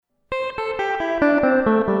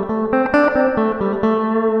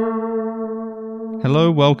Hello,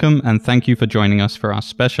 welcome, and thank you for joining us for our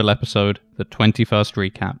special episode, the 21st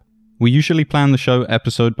Recap. We usually plan the show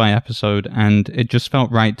episode by episode, and it just felt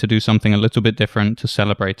right to do something a little bit different to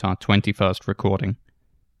celebrate our 21st recording.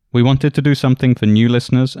 We wanted to do something for new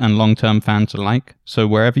listeners and long-term fans alike, so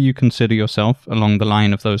wherever you consider yourself along the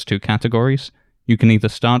line of those two categories, you can either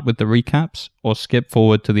start with the recaps or skip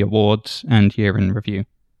forward to the awards and year in review.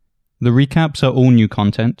 The recaps are all new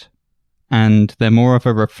content, and they're more of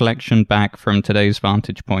a reflection back from today's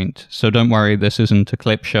vantage point, so don't worry, this isn't a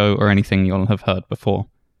clip show or anything you'll have heard before.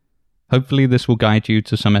 Hopefully this will guide you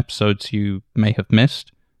to some episodes you may have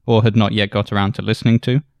missed or had not yet got around to listening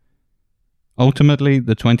to. Ultimately,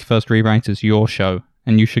 the 21st Rewrite is your show,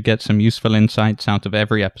 and you should get some useful insights out of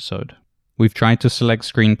every episode. We've tried to select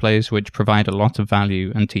screenplays which provide a lot of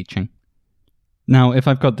value and teaching. Now, if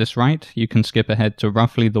I've got this right, you can skip ahead to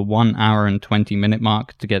roughly the 1 hour and 20 minute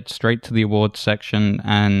mark to get straight to the awards section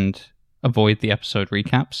and avoid the episode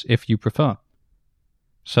recaps if you prefer.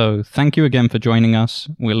 So, thank you again for joining us.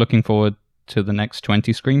 We're looking forward to the next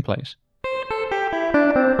 20 screenplays.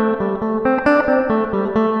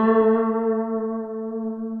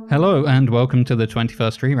 Hello, and welcome to the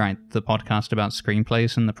 21st Rewrite, the podcast about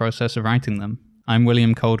screenplays and the process of writing them. I'm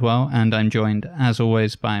William Coldwell, and I'm joined, as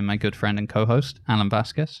always, by my good friend and co-host, Alan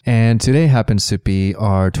Vasquez. And today happens to be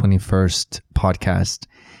our 21st podcast.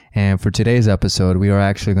 And for today's episode, we are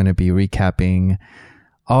actually going to be recapping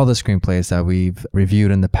all the screenplays that we've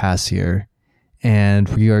reviewed in the past year. And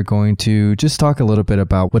we are going to just talk a little bit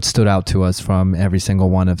about what stood out to us from every single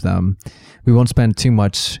one of them. We won't spend too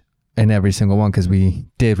much in every single one because we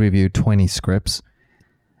did review 20 scripts.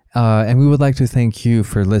 And we would like to thank you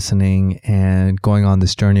for listening and going on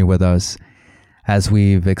this journey with us as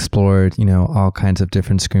we've explored, all kinds of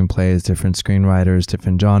different screenplays, different screenwriters,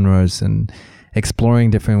 different genres, and exploring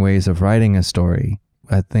different ways of writing a story.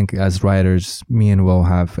 I think as writers, me and Will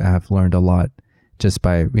have learned a lot just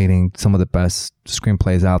by reading some of the best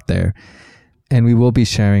screenplays out there. And we will be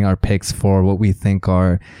sharing our picks for what we think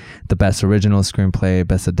are the best original screenplay,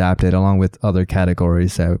 best adapted, along with other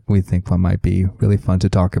categories that we think might be really fun to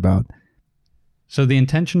talk about. So the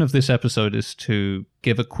intention of this episode is to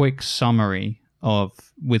give a quick summary of,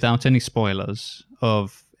 without any spoilers,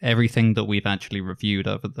 of everything that we've actually reviewed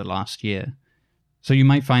over the last year. So you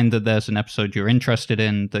might find that there's an episode you're interested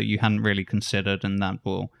in that you hadn't really considered, and that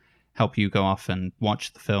will help you go off and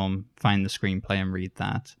watch the film, find the screenplay, and read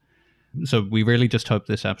that. So we really just hope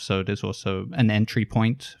this episode is also an entry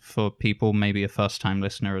point for people, maybe a first-time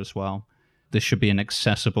listener as well. This should be an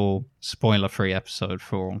accessible, spoiler-free episode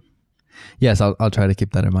for all. Yes, I'll try to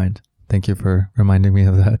keep that in mind. Thank you for reminding me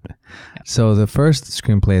of that. Yeah. So the first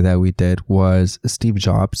screenplay that we did was Steve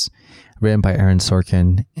Jobs, written by Aaron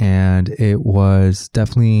Sorkin, and it was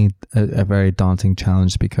definitely a very daunting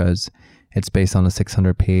challenge because it's based on a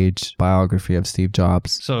 600-page biography of Steve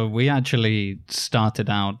Jobs. So we actually started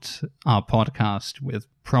out our podcast with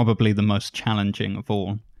probably the most challenging of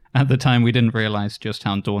all. At the time, we didn't realize just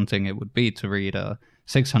how daunting it would be to read a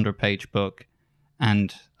 600-page book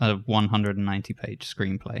and a 190-page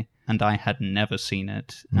screenplay. And I had never seen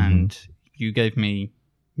it. Mm-hmm. And you gave me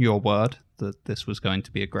your word that this was going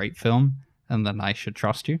to be a great film and that I should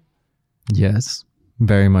trust you. Yes.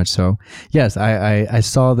 Very much so. Yes, I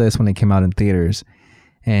saw this when it came out in theaters,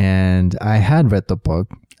 and I had read the book.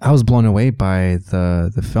 I was blown away by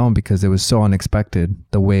the film because it was so unexpected,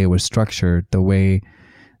 the way it was structured, the way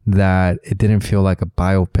that it didn't feel like a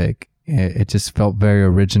biopic. It just felt very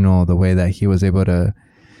original, the way that he was able to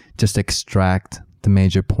just extract the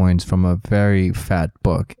major points from a very fat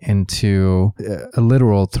book into a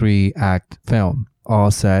literal 3-act film.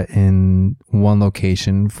 All set in one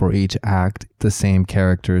location for each act, the same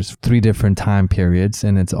characters, 3 different time periods,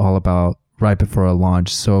 and it's all about right before a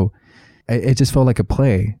launch. So it just felt like a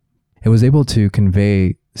play. It was able to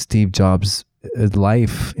convey Steve Jobs'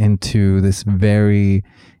 life into this very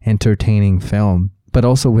entertaining film, but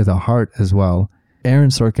also with a heart as well.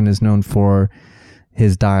 Aaron Sorkin is known for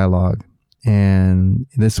his dialogue, and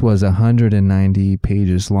this was 190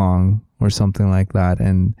 pages long or something like that,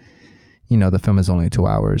 and the film is only 2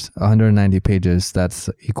 hours. 190 pages, that's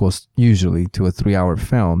equals usually to a 3-hour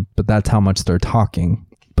film, but that's how much they're talking.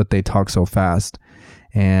 But they talk so fast.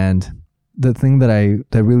 And the thing that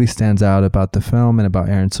really stands out about the film and about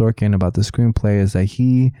Aaron Sorkin, about the screenplay, is that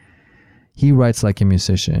he writes like a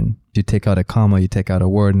musician. You take out a comma, you take out a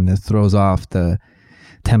word, and it throws off the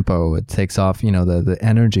tempo. It takes off, the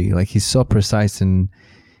energy. Like, he's so precise in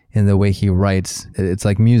the way he writes. It's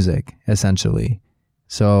like music, essentially.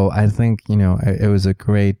 So I think, it was a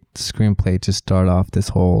great screenplay to start off this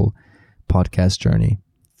whole podcast journey.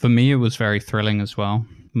 For me, it was very thrilling as well.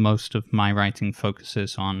 most of my writing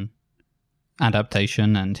focuses on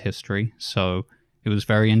adaptation and history, so it was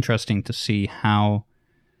very interesting to see how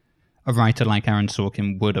a writer like Aaron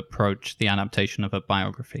Sorkin would approach the adaptation of a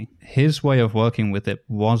biography. His way of working with it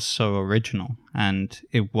was so original, and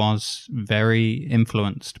it was very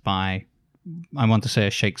influenced by, I want to say,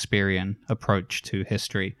 a Shakespearean approach to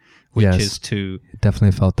history, which is to... It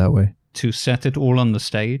definitely felt that way. To set it all on the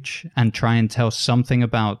stage and try and tell something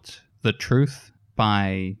about the truth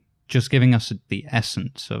by just giving us the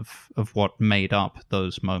essence of what made up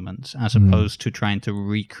those moments, as opposed to trying to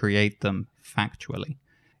recreate them factually.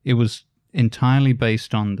 It was entirely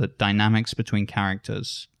based on the dynamics between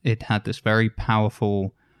characters. It had this very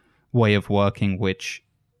powerful way of working, which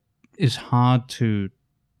is hard to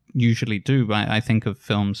usually do. I think of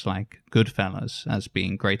films like Goodfellas as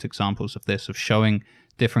being great examples of this, of showing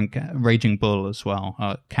different... Raging Bull as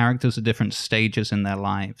well. Characters at different stages in their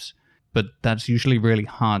lives. But that's usually really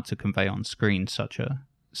hard to convey on screen, such a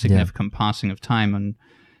significant passing of time,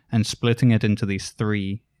 and splitting it into these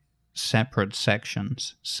 3 separate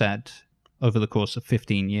sections set over the course of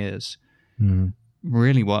 15 years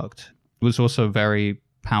really worked. It was also very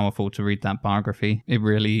powerful to read that biography. It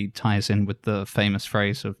really ties in with the famous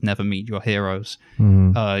phrase of never meet your heroes.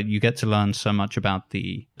 You get to learn so much about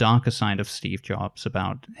the darker side of Steve Jobs,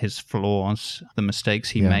 about his flaws, the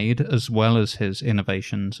mistakes he made, as well as his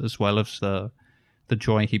innovations, as well as the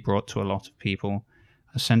joy he brought to a lot of people.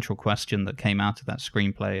 A central question that came out of that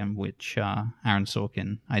screenplay, and which Aaron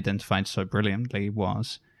Sorkin identified so brilliantly,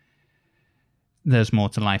 was there's more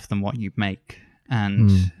to life than what you make.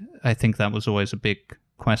 And I think that was always a big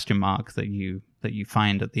question mark that you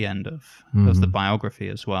find at the end of the biography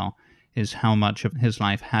as well, is how much of his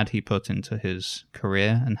life had he put into his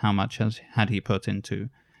career, and how much had he put into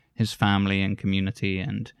his family and community,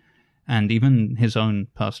 and even his own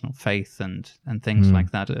personal faith and things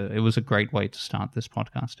like that. It was a great way to start this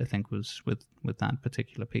podcast, I think, was with that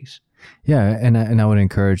particular piece. Yeah, and I would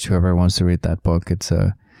encourage whoever wants to read that book. It's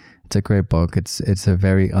a great book. It's a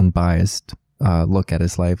very unbiased look at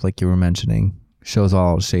his life, like you were mentioning. Shows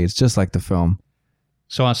all shades, just like the film.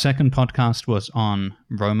 So our second podcast was on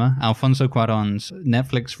Roma, Alfonso Cuarón's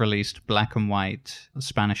Netflix-released black and white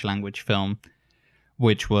Spanish language film,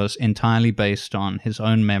 which was entirely based on his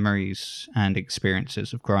own memories and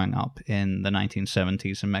experiences of growing up in the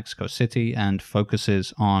 1970s in Mexico City, and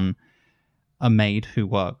focuses on a maid who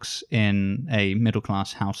works in a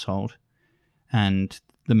middle-class household. And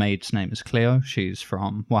the maid's name is Cleo. She's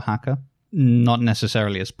from Oaxaca. Not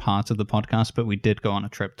necessarily as part of the podcast, but we did go on a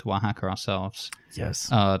trip to Oaxaca ourselves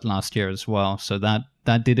last year as well. So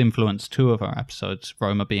that did influence 2 of our episodes,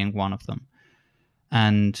 Roma being one of them.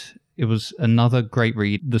 And it was another great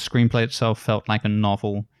read. The screenplay itself felt like a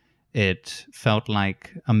novel. It felt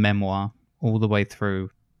like a memoir all the way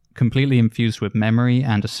through, completely infused with memory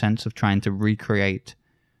and a sense of trying to recreate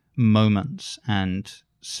moments and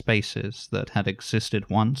spaces that had existed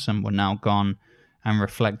once and were now gone, and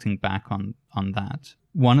reflecting back on that.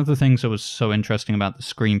 One of the things that was so interesting about the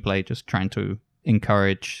screenplay, just trying to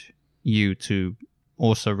encourage you to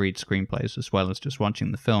also read screenplays as well as just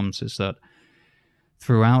watching the films, is that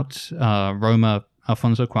throughout Roma,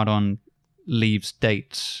 Alfonso Cuarón leaves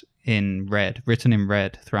dates in red, written in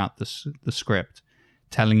red throughout the script,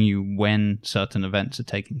 telling you when certain events are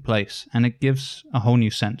taking place. And it gives a whole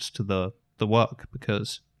new sense to the work,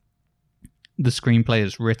 because the screenplay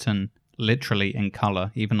is written literally in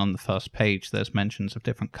color. Even on the first page, there's mentions of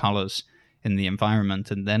different colors in the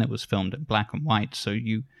environment, and then it was filmed in black and white. So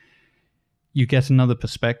you get another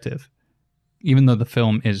perspective. Even though the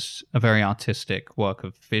film is a very artistic work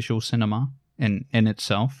of visual cinema in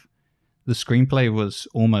itself, the screenplay was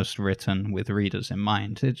almost written with readers in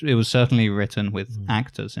mind. It was certainly written with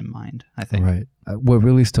actors in mind, I think. Right. What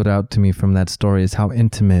really stood out to me from that story is how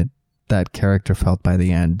intimate that character felt by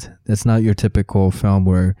the end. It's not your typical film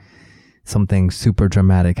where something super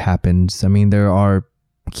dramatic happens. I mean, there are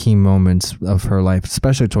key moments of her life,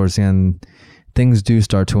 especially towards the end. Things do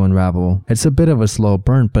start to unravel. It's a bit of a slow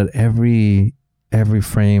burn, but every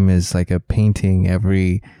frame is like a painting.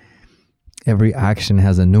 Every action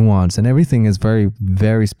has a nuance, and everything is very,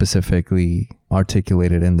 very specifically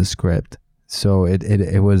articulated in the script. So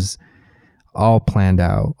it was all planned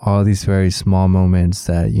out. All these very small moments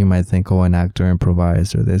that you might think, oh, an actor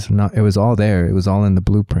improvised or this or not. It was all there. It was all in the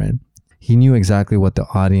blueprint. He knew exactly what the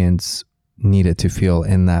audience needed to feel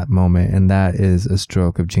in that moment, and that is a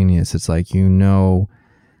stroke of genius. It's like, you know,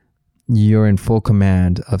 you're in full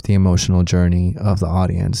command of the emotional journey of the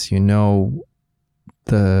audience. You know,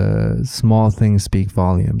 the small things speak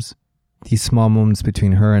volumes these small moments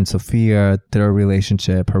between her and Sophia, their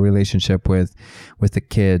relationship, her relationship with the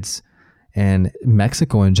kids, and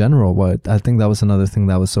Mexico in general. What I think that was another thing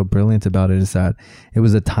that was so brilliant about it is that it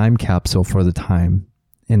was a time capsule for the time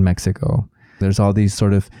in Mexico. There's all these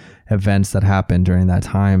sort of events that happened during that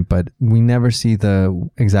time, but we never see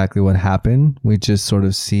exactly what happened. We just sort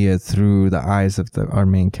of see it through the eyes of our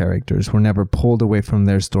main characters. We're never pulled away from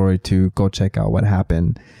their story to go check out what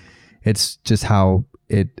happened. It's just how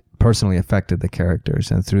it personally affected the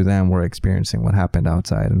characters, and through them we're experiencing what happened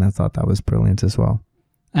outside. And I thought that was brilliant as well.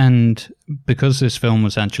 And because this film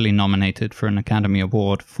was actually nominated for an Academy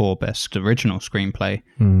Award for Best Original Screenplay,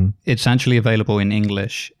 it's actually available in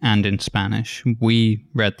English and in Spanish. We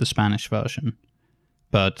read the Spanish version,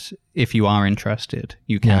 but if you are interested,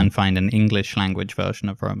 you can find an English language version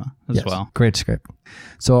of Roma as well. Great script.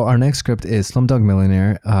 So our next script is Slumdog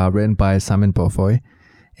Millionaire, written by Simon Beaufoy,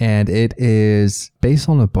 and it is based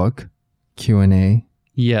on a book, Q&A.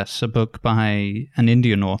 Yes, a book by an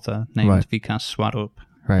Indian author named Vikas Swarup.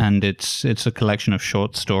 Right. And it's a collection of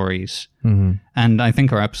short stories. And I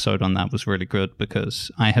think our episode on that was really good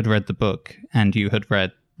because I had read the book and you had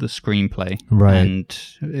read the screenplay. Right.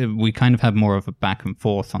 And we kind of had more of a back and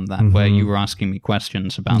forth on that, where you were asking me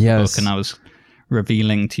questions about the book and I was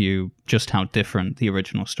revealing to you just how different the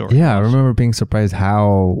original story was. I remember being surprised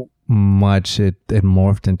how much it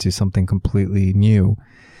morphed into something completely new.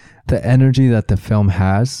 The energy that the film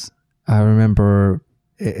has, I remember...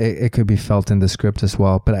 It could be felt in the script as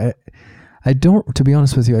well, but I don't, to be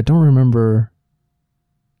honest with you, I don't remember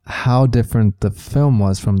how different the film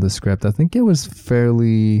was from the script. I think it was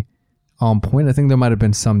fairly on point. I think there might have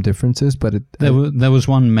been some differences, but there was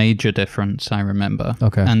one major difference I remember.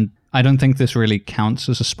 Okay. And I don't think this really counts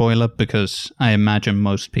as a spoiler because I imagine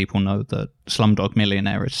most people know that Slumdog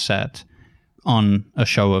Millionaire is set on a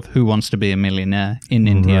show of Who Wants to Be a Millionaire in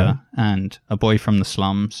India, and a boy from the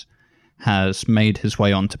slums has made his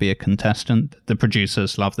way on to be a contestant. The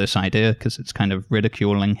producers love this idea because it's kind of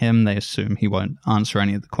ridiculing him. They assume he won't answer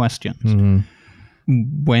any of the questions.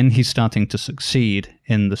 When he's starting to succeed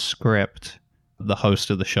in the script, the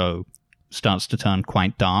host of the show starts to turn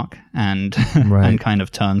quite dark and and kind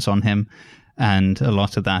of turns on him. And a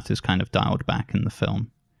lot of that is kind of dialed back in the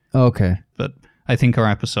film. Okay. But I think our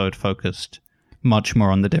episode focused much more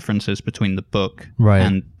on the differences between the book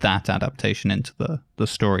and that adaptation into the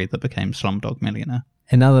story that became Slumdog Millionaire.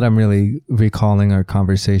 And now that I'm really recalling our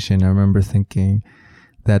conversation, I remember thinking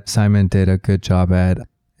that Simon did a good job at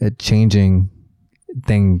changing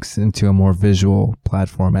things into a more visual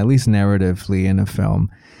platform, at least narratively in a film.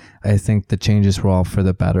 I think the changes were all for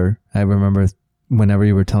the better. I remember whenever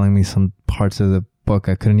you were telling me some parts of the book,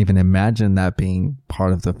 I couldn't even imagine that being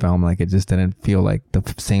part of the film. Like, it just didn't feel like the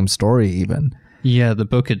same story even. Yeah, the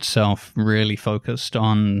book itself really focused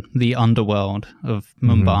on the underworld of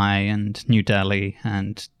Mumbai and New Delhi,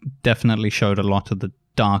 and definitely showed a lot of the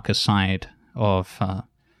darker side of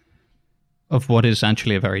what is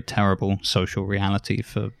actually a very terrible social reality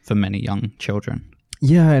for many young children.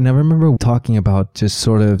 Yeah, and I remember talking about just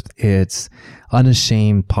sort of its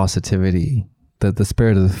unashamed positivity, the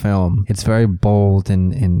spirit of the film. It's very bold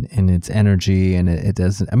in its energy, and it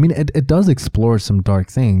doesn't, I mean, it does explore some dark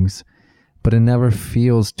things, but it never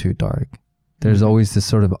feels too dark. There's always this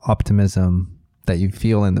sort of optimism that you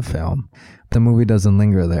feel in the film. The movie doesn't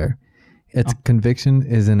linger there. Its conviction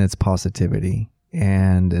is in its positivity,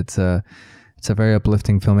 and it's a very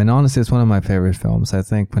uplifting film. And honestly, it's one of my favorite films. I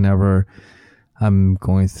think whenever I'm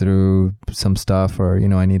going through some stuff, or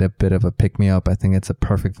I need a bit of a pick-me-up, I think it's a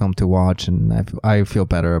perfect film to watch, and I feel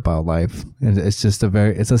better about life. It's just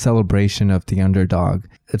it's a celebration of the underdog.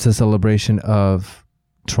 It's a celebration of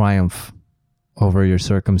triumph over your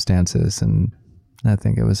circumstances, and I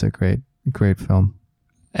think it was a great film.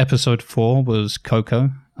 Episode 4 was Coco.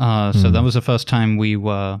 So that was the first time we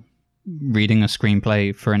were reading a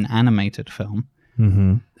screenplay for an animated film.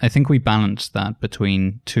 I think we balanced that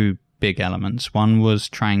between two big elements. One was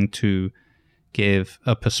trying to give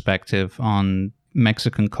a perspective on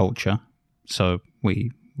Mexican culture. So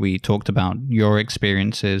we talked about your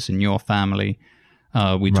experiences in your family.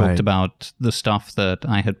 We talked about the stuff that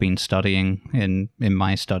I had been studying in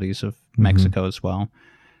my studies of Mexico as well.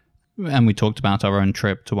 And we talked about our own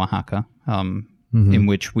trip to Oaxaca, in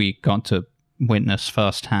which we got to witness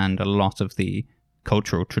firsthand a lot of the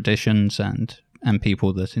cultural traditions and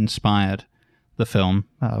people that inspired the film.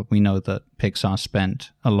 We know that Pixar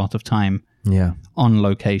spent a lot of time on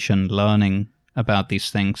location learning about these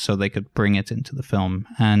things so they could bring it into the film.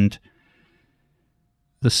 And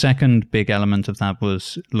the second big element of that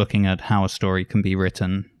was looking at how a story can be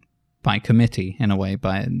written by committee in a way,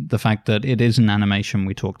 by the fact that it is an animation.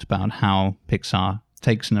 We talked about how Pixar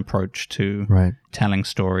takes an approach to telling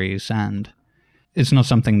stories, and it's not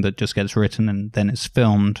something that just gets written and then is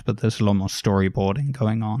filmed, but there's a lot more storyboarding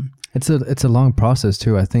going on. It's a long process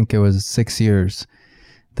too. I think it was 6 years,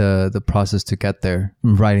 the process to get there,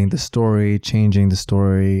 writing the story, changing the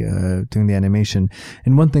story, doing the animation.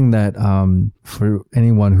 And one thing that for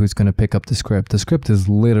anyone who's going to pick up the script is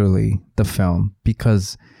literally the film,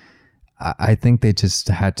 because I think they just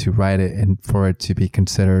had to write it and for it to be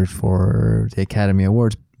considered for the Academy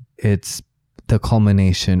Awards. It's the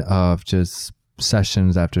culmination of just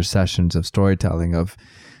sessions after sessions of storytelling of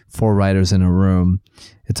 4 writers in a room.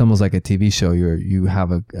 It's almost like a TV show. You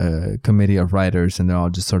have a committee of writers, and they're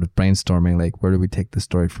all just sort of brainstorming, like, where do we take the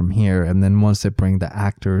story from here? And then once they bring the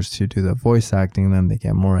actors to do the voice acting, then they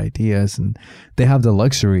get more ideas, and they have the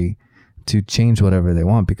luxury to change whatever they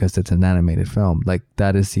want because it's an animated film. Like,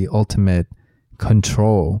 that is the ultimate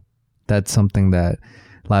control. That's something that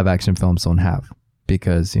live action films don't have,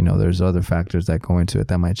 because, you know, there's other factors that go into it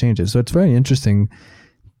that might change it. So it's very interesting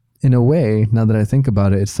in a way. Now that I think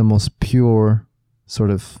about it, it's the most pure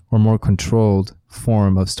sort of, or more controlled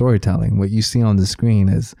form of storytelling. What you see on the screen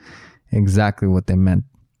is exactly what they meant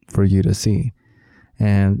for you to see.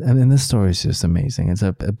 And this story is just amazing. It's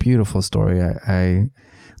a beautiful story.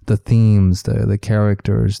 The themes, the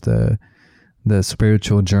characters, the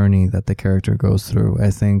spiritual journey that the character goes through.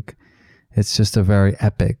 I think it's just a very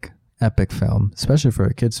epic film, especially for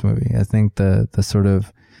a kids movie. I think the sort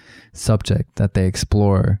of subject that they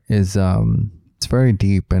explore is it's very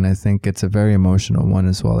deep, and I think it's a very emotional one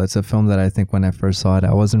as well. It's a film that I think when I first saw it,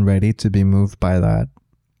 I wasn't ready to be moved by that.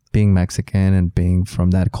 Being Mexican and being from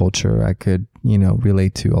that culture, I could, you know,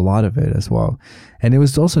 relate to a lot of it as well. And it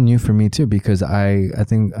was also new for me too, because I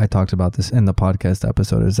think I talked about this in the podcast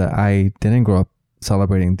episode, is that I didn't grow up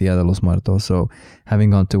celebrating Dia de los Muertos. So having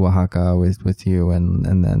gone to Oaxaca with you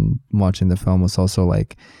and then watching the film was also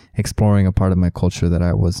like exploring a part of my culture that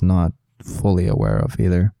I was not fully aware of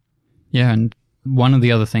either. Yeah, and one of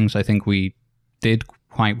the other things I think we did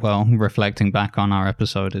quite well, reflecting back on our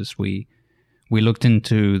episode, is we looked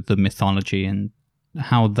into the mythology and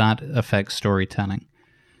how that affects storytelling.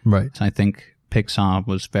 Right. So I think Pixar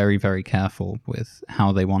was very, very careful with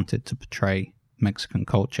how they wanted to portray Mexican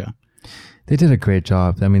culture. They did a great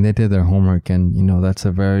job. I mean, they did their homework, and, you know, that's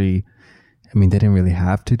they didn't really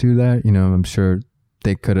have to do that. You know, I'm sure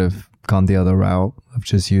they could have gone the other route of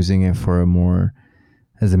just using it for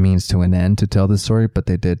as a means to an end to tell the story, but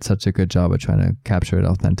they did such a good job of trying to capture it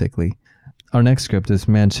authentically. Our next script is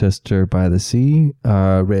Manchester by the Sea,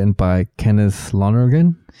 written by Kenneth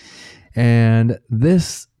Lonergan. And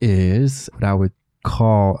this is what I would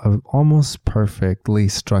call an almost perfectly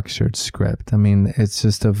structured script. I mean, it's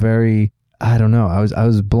just a very, I don't know, I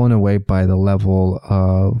was blown away by the level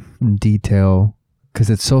of detail, because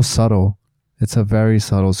it's so subtle. It's a very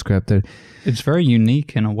subtle script. It's very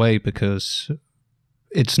unique in a way, because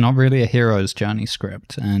it's not really a hero's journey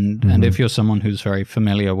script. And if you're someone who's very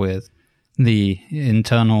familiar with the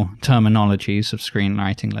internal terminologies of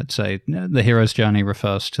screenwriting, let's say, the hero's journey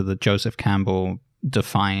refers to the Joseph Campbell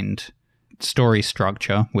defined story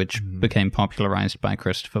structure, which became popularized by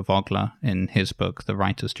Christopher Vogler in his book, The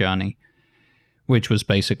Writer's Journey, which was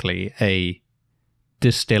basically a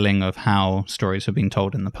distilling of how stories have been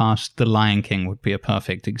told in the past. The Lion King would be a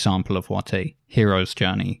perfect example of what a hero's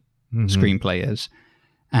journey screenplay is.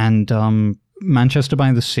 And Manchester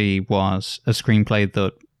by the Sea was a screenplay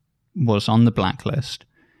that was on the blacklist.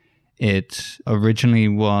 It originally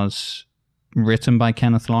was written by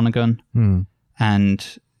Kenneth Lonergan,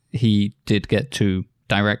 and he did get to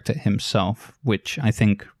direct it himself, which I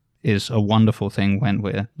think is a wonderful thing when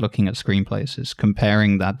we're looking at screenplays, is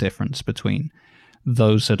comparing that difference between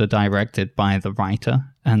those that are directed by the writer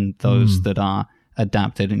and those that are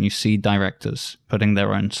adapted, and you see directors putting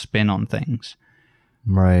their own spin on things.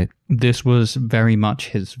 Right. This was very much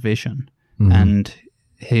his vision, and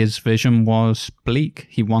his vision was bleak.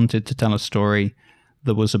 He wanted to tell a story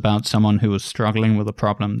that was about someone who was struggling with a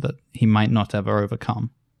problem that he might not ever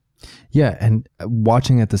overcome. Yeah, and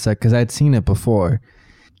watching it because I'd seen it before,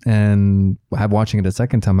 and watching it a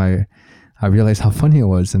second time, I realized how funny it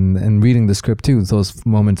was, and reading the script too, those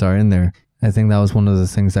moments are in there. I think that was one of the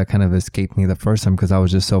things that kind of escaped me the first time, because I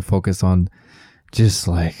was just so focused on just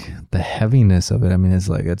like the heaviness of it. I mean,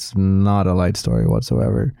 it's not a light story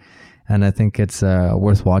whatsoever. And I think it's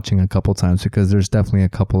worth watching a couple times, because there's definitely a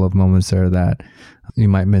couple of moments there that you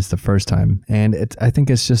might miss the first time. And I think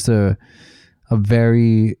it's just a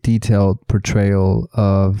very detailed portrayal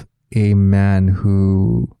of a man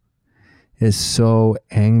who is so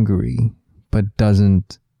angry, but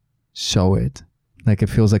doesn't show it. Like, it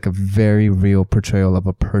feels like a very real portrayal of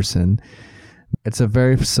a person. It's a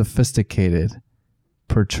very sophisticated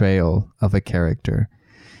portrayal of a character,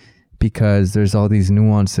 because there's all these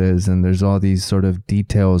nuances and there's all these sort of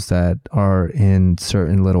details that are in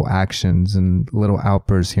certain little actions and little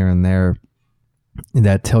outbursts here and there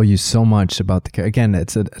that tell you so much about the character. Again,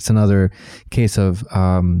 it's another case of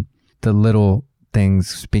the little things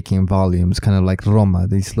speaking volumes, kind of like Roma,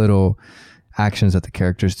 these little actions that the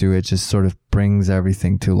characters do. It just sort of brings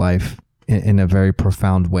everything to life in a very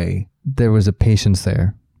profound way. There was a patience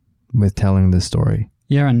there with telling this story.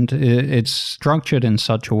 Yeah, and it's structured in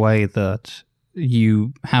such a way that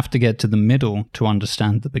you have to get to the middle to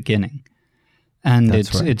understand the beginning. And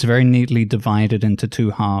it's very neatly divided into two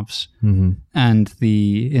halves. Mm-hmm. And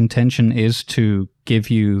the intention is to give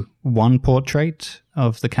you one portrait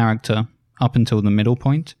of the character up until the middle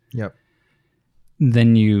point. Yep.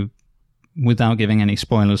 Then you, without giving any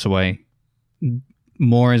spoilers away,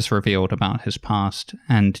 more is revealed about his past,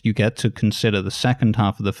 and you get to consider the second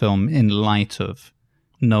half of the film in light of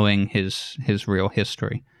knowing his real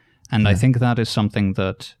history. And I think that is something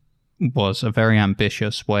that was a very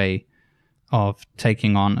ambitious way of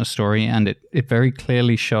taking on a story, and it very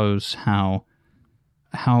clearly shows how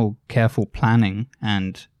careful planning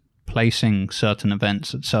and placing certain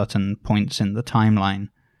events at certain points in the timeline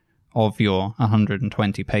of your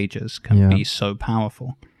 120 pages can be so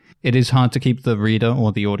powerful. It is hard to keep the reader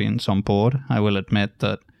or the audience on board. I will admit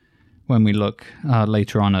that when we look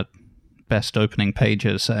later on at best opening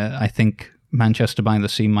pages, I think Manchester by the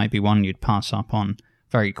Sea might be one you'd pass up on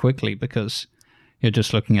very quickly, because you're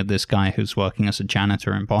just looking at this guy who's working as a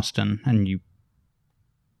janitor in Boston and you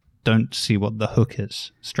don't see what the hook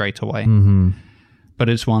is straight away. Mm-hmm. But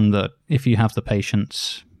it's one that, if you have the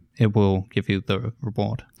patience, it will give you the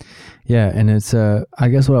reward. Yeah, and it's I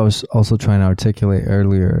guess what I was also trying to articulate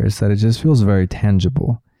earlier is that it just feels very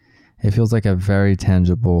tangible. It feels like a very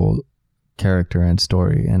tangible character and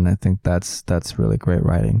story, and I think that's really great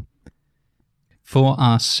writing. For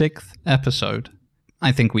our 6th episode,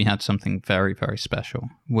 I think we had something very, very special,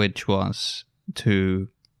 which was to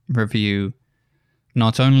review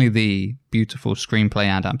not only the beautiful screenplay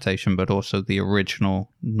adaptation, but also the original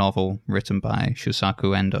novel written by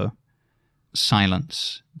Shusaku Endo,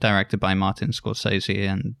 Silence, directed by Martin Scorsese,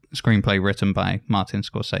 and screenplay written by Martin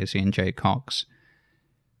Scorsese and Jay Cox.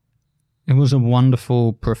 It was a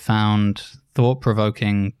wonderful, profound,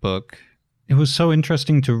 thought-provoking book. It was so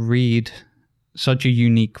interesting to read such a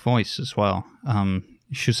unique voice as well.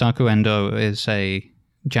 Shusaku Endo is a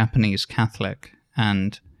Japanese Catholic,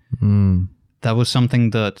 and that was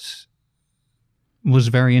something that was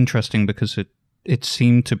very interesting because it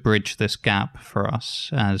seemed to bridge this gap for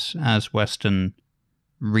us as Western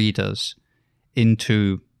readers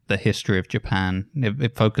into the history of Japan.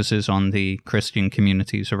 It focuses on the Christian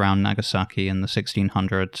communities around Nagasaki in the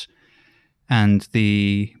 1600s and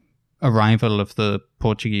the arrival of the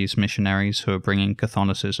Portuguese missionaries who are bringing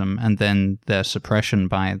Catholicism, and then their suppression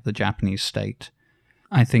by the Japanese state.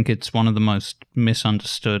 I think it's one of the most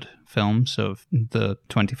misunderstood films of the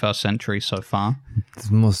 21st century so far. It's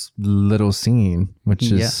the most little scene,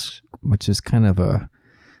 which is kind of a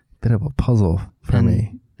bit of a puzzle for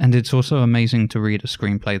me. And it's also amazing to read a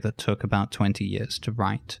screenplay that took about 20 years to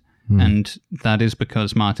write. And that is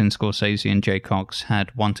because Martin Scorsese and Jay Cox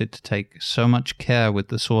had wanted to take so much care with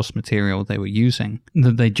the source material they were using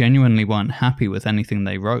that they genuinely weren't happy with anything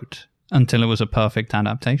they wrote until it was a perfect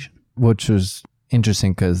adaptation. Which was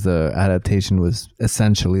interesting because the adaptation was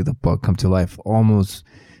essentially the book come to life almost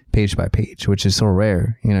page by page, which is so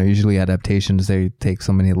rare. You know, usually adaptations, they take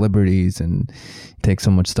so many liberties and take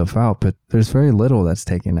so much stuff out, but there's very little that's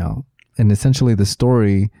taken out. And essentially the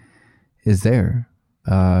story is there.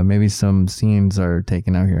 Maybe some scenes are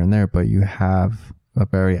taken out here and there, but you have a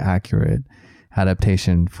very accurate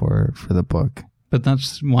adaptation for the book. But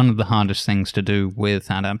that's one of the hardest things to do with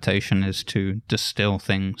adaptation, is to distill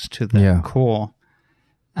things to their core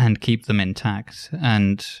and keep them intact.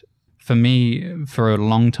 And for me, for a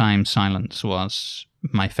long time, Silence was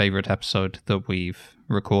my favorite episode that we've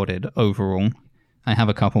recorded overall. I have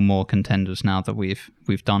a couple more contenders now that we've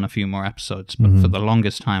done a few more episodes, but for the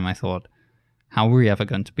longest time I thought, how are we ever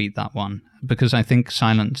going to beat that one? Because I think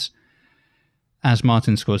Silence, as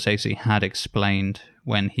Martin Scorsese had explained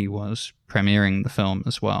when he was premiering the film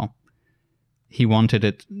as well, he wanted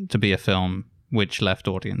it to be a film which left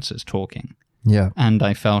audiences talking. Yeah. And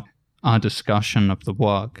I felt our discussion of the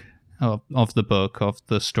work, of the book, of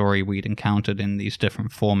the story we'd encountered in these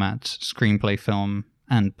different formats, screenplay, film,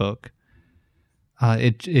 and book,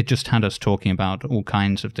 it just had us talking about all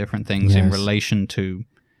kinds of different things in relation to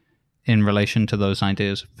in relation to those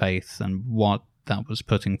ideas of faith and what that was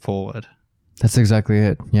putting forward. That's exactly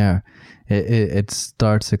it. Yeah. It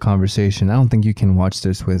starts a conversation. I don't think you can watch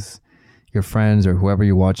this with your friends or whoever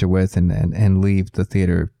you watch it with and leave the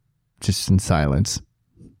theater just in silence.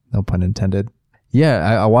 No pun intended.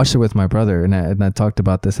 Yeah, I watched it with my brother, and I talked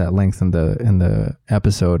about this at length in the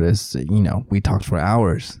episode. Is, you know, we talked for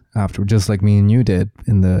hours after, just like me and you did.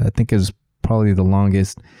 I think it was probably the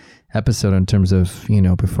longest episode in terms of, you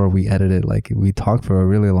know, before we edited. Like, we talked for a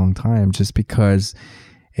really long time, just because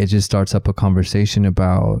it just starts up a conversation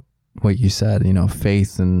about what you said, you know,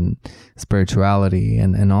 faith and spirituality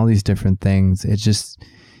and all these different things. It just,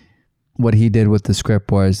 what he did with the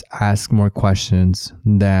script was ask more questions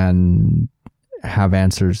than have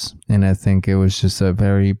answers. And I think it was just a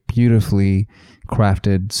very beautifully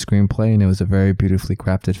crafted screenplay, and it was a very beautifully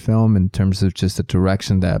crafted film in terms of just the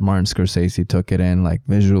direction that Martin Scorsese took it in, like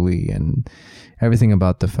visually, and everything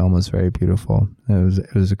about the film was very beautiful.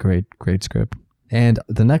 It was a great script. And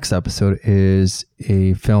the next episode is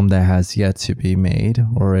a film that has yet to be made,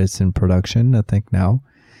 or it's in production, I think now.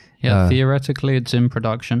 Yeah, theoretically it's in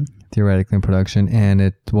production. And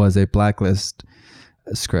it was a Blacklist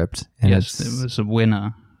script. And yes, it was a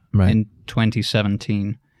winner in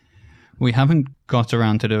 2017. We haven't got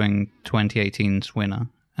around to doing 2018's winner,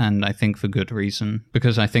 and I think for good reason,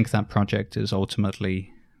 because I think that project is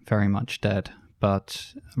ultimately very much dead.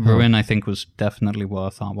 But Ruin, I think, was definitely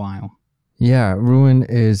worth our while. Yeah, Ruin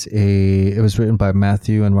it was written by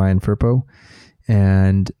Matthew and Ryan Firpo,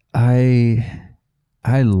 and I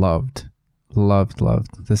loved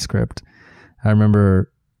the script. I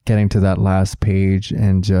remember getting to that last page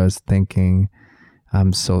and just thinking,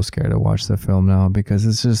 I'm so scared to watch the film now, because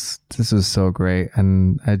this is so great,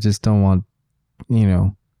 and I just don't want, you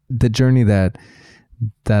know, the journey that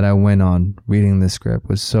I went on reading the script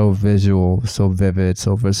was so visual, so vivid,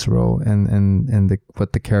 so visceral, and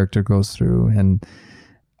what the character goes through. And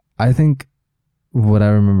I think what I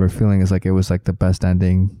remember feeling is like it was like the best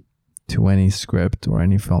ending to any script or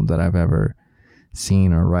any film that I've ever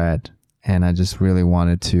seen or read. And I just really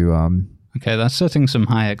wanted to okay, that's setting some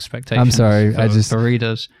high expectations. I'm sorry, for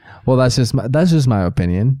readers. Well, that's just my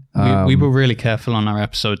opinion. We were really careful on our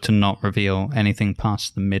episode to not reveal anything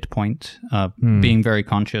past the midpoint, being very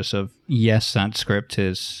conscious of, yes, that script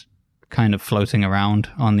is kind of floating around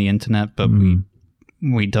on the internet, but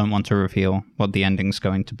we don't want to reveal what the ending's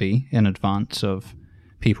going to be in advance of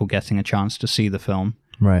people getting a chance to see the film.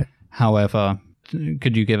 Right. However,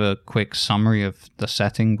 could you give a quick summary of the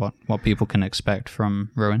setting, what people can expect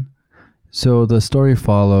from Ruin? So the story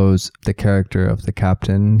follows the character of the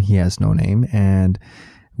captain. He has no name, and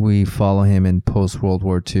we follow him in post-World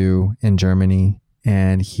War II in Germany,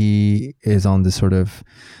 and he is on this sort of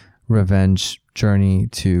revenge journey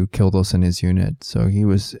to kill those in his unit. So he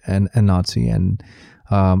was a Nazi, and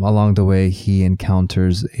along the way he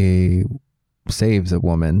saves a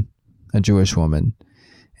woman, a Jewish woman,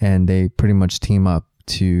 and they pretty much team up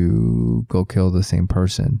to go kill the same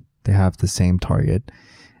person. They have the same target.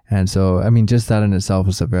 And so, I mean, just that in itself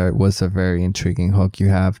was a very intriguing hook. You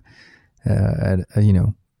have, a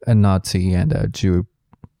Nazi and a Jew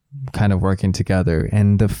kind of working together,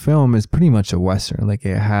 and the film is pretty much a Western. Like,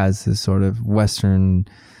 it has this sort of Western.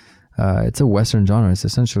 It's a Western genre. It's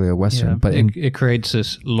essentially a Western, but it creates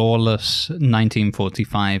this lawless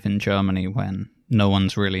 1945 in Germany when no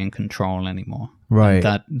one's really in control anymore. Right.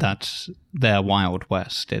 And that's their Wild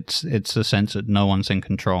West. It's the sense that no one's in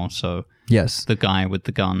control. So yes, the guy with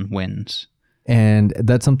the gun wins. And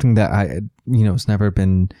that's something that it's never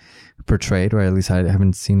been portrayed, or at least I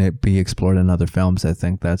haven't seen it be explored in other films. I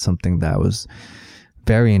think that's something that was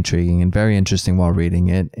very intriguing and very interesting while reading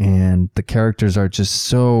it. And the characters are just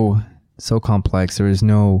so complex. There is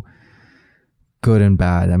no good and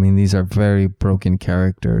bad. I mean, these are very broken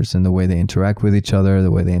characters, and the way they interact with each other, the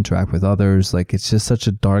way they interact with others, like, it's just such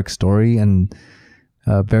a dark story and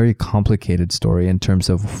a very complicated story in terms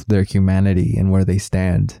of their humanity and where they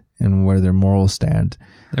stand and where their morals stand.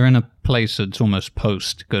 They're in a place that's almost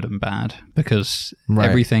post good and bad, because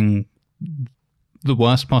everything, the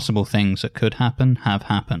worst possible things that could happen have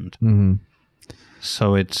happened. Mm-hmm.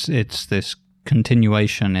 So it's this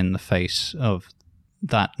continuation in the face of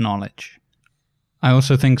that knowledge. I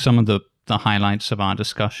also think some of the highlights of our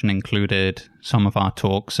discussion included some of our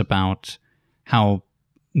talks about how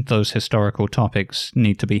those historical topics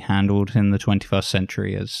need to be handled in the 21st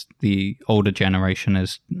century as the older generation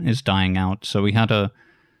is dying out. So we had a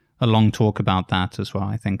long talk about that as well,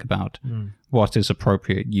 I think, about what is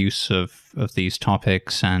appropriate use of these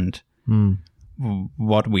topics and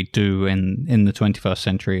what we do in the 21st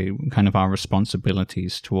century, kind of our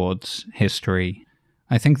responsibilities towards history.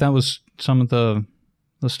 I think that was some of the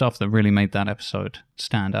stuff that really made that episode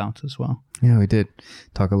stand out as well. Yeah, we did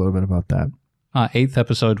talk a little bit about that. Our 8th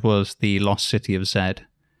episode was The Lost City of Zed,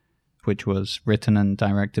 which was written and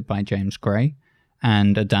directed by James Gray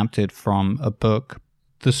and adapted from a book.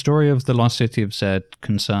 The story of The Lost City of Zed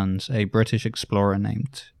concerns a British explorer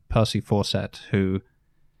named Percy Fawcett, who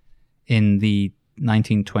in the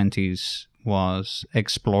 1920s was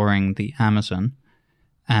exploring the Amazon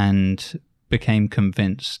and became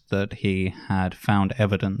convinced that he had found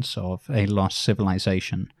evidence of a lost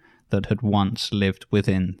civilization that had once lived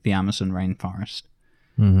within the Amazon rainforest.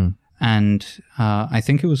 Mm-hmm. And I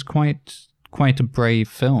think it was quite a brave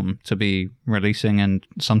film to be releasing, and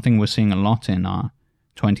something we're seeing a lot in our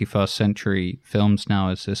 21st century films now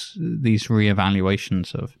is these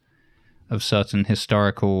reevaluations of certain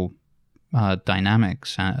historical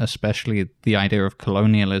dynamics, especially the idea of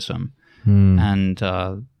colonialism and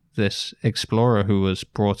this explorer who was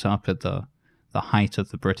brought up at the height of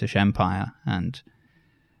the British Empire, and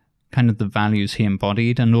kind of the values he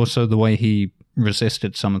embodied, and also the way he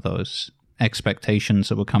resisted some of those expectations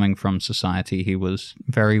that were coming from society. He was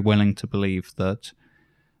very willing to believe that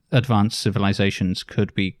advanced civilizations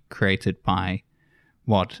could be created by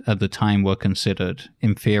what at the time were considered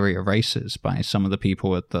inferior races by some of the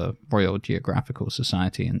people at the Royal Geographical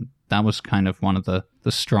Society. And that was kind of one of the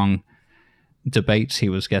strong debates he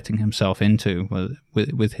was getting himself into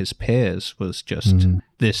with his peers, was just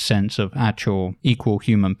this sense of actual equal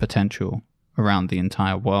human potential around the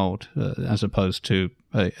entire world, as opposed to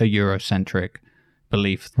a Eurocentric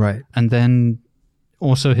belief. Right. And then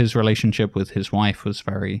also his relationship with his wife was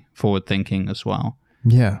very forward-thinking as well.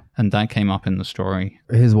 Yeah. And that came up in the story.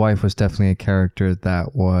 His wife was definitely a character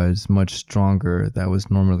that was much stronger, that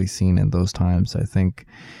was normally seen in those times. I think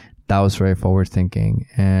that was very forward-thinking.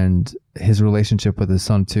 And his relationship with his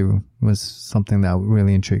son, too, was something that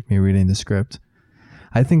really intrigued me reading the script.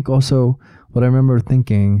 I think also what I remember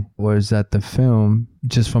thinking was that the film,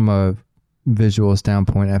 just from a visual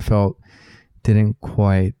standpoint, I felt didn't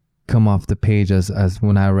quite come off the page as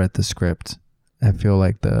when I read the script. I feel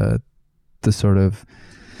like the sort of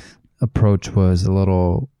approach was a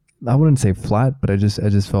little, I wouldn't say flat, but I just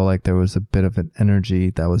felt like there was a bit of an energy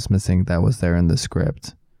that was missing that was there in the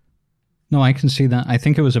script. No, I can see that. I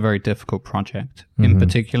think it was a very difficult project. In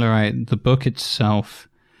particular, the book itself,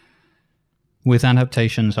 with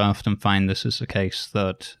adaptations, I often find this is the case,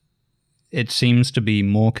 that it seems to be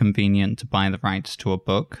more convenient to buy the rights to a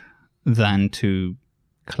book than to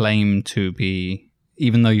claim to be,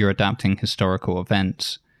 even though you're adapting historical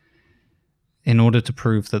events, in order to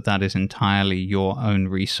prove that that is entirely your own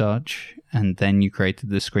research and then you created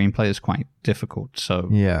the screenplay is quite difficult. So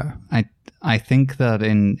yeah, I think that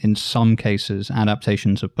in some cases,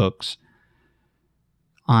 adaptations of books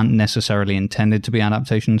aren't necessarily intended to be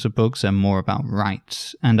adaptations of books. They're more about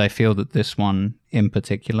rights. And I feel that this one in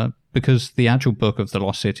particular, because the actual book of The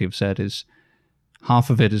Lost City of Zed is, half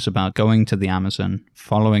of it is about going to the Amazon,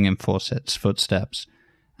 following in Fawcett's footsteps,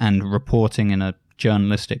 and reporting in a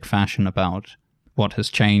journalistic fashion about what has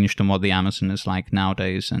changed and what the Amazon is like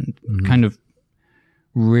nowadays, and kind of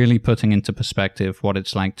really putting into perspective what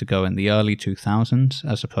it's like to go in the early 2000s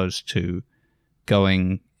as opposed to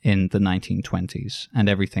going in the 1920s and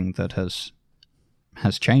everything that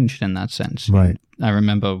has changed in that sense. Right. I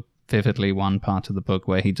remember vividly one part of the book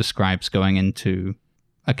where he describes going into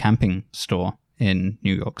a camping store in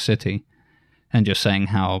New York City and just saying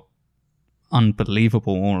how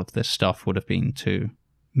unbelievable all of this stuff would have been to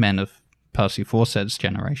men of Percy Fawcett's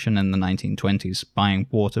generation in the 1920s, buying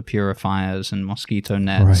water purifiers and mosquito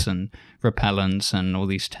nets and repellents and all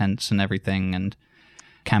these tents and everything, and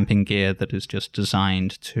camping gear that is just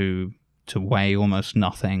designed to weigh almost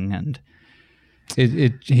nothing. And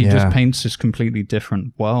he just paints this completely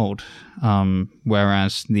different world,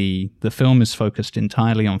 whereas the film is focused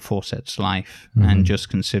entirely on Fawcett's life and just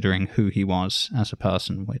considering who he was as a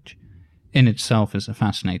person, which in itself is a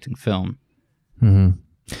fascinating film.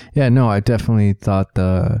 Yeah, no, I definitely thought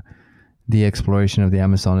the exploration of the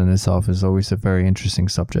Amazon in itself is always a very interesting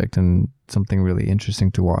subject and something really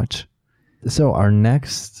interesting to watch. So our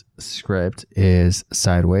next script is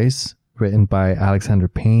Sideways, written by Alexander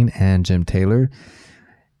Payne and Jim Taylor.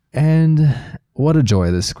 And what a joy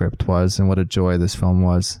this script was, and what a joy this film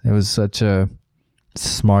was. It was such a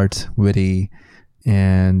smart, witty,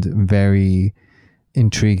 and very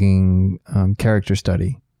intriguing character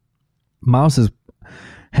study. Miles is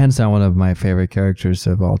hands down one of my favorite characters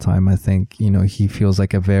of all time. I think, he feels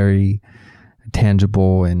like a very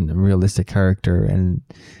tangible and realistic character, and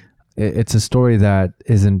it's a story that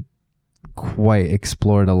isn't quite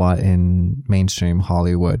explored a lot in mainstream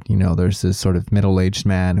Hollywood. You know, there's this sort of middle-aged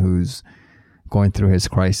man who's going through his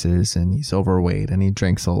crisis, and he's overweight and he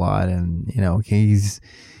drinks a lot, and you know, he's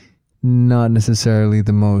not necessarily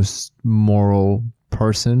the most moral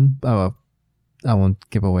person. I won't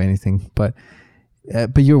give away anything, but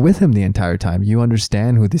you're with him the entire time. You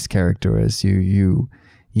understand who this character is.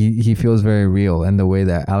 He feels very real, and the way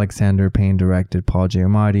that Alexander Payne directed Paul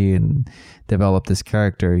Giamatti and developed this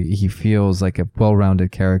character, he feels like a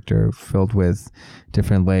well-rounded character filled with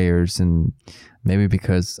different layers. And maybe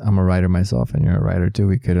because I'm a writer myself and you're a writer too,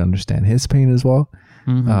 we could understand his pain as well,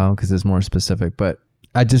 because it's more specific. But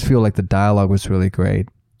I just feel like the dialogue was really great.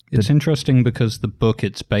 It's interesting because the book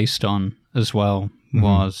it's based on as well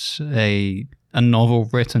was a novel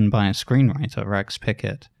written by a screenwriter, Rex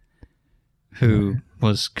Pickett, who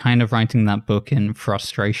was kind of writing that book in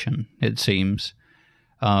frustration, it seems.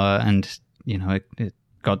 And, you know, it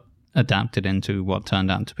got adapted into what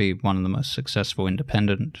turned out to be one of the most successful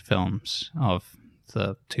independent films of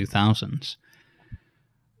the 2000s.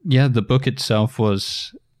 Yeah, the book itself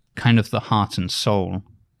was kind of the heart and soul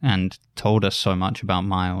and told us so much about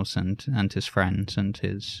Miles and his friends and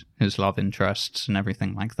his love interests and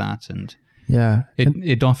everything like that. And yeah,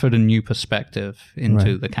 it offered a new perspective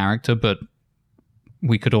into the character, but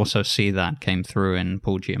we could also see that came through in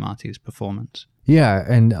Paul Giamatti's performance. Yeah,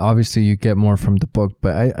 and obviously you get more from the book,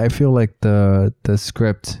 but I feel like the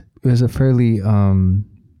script is a fairly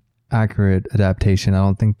accurate adaptation. I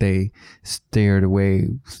don't think they steered away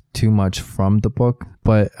too much from the book,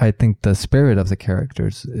 but I think the spirit of the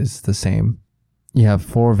characters is the same. You have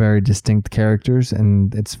 4 very distinct characters,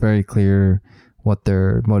 and it's very clear what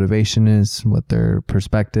their motivation is, what their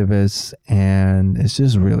perspective is, and it's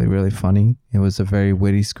just really, really funny. It was a very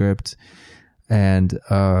witty script, and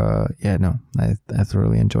I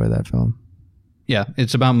thoroughly enjoy that film. Yeah,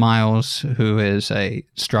 it's about Miles, who is a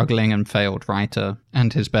struggling and failed writer,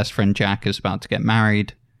 and his best friend Jack is about to get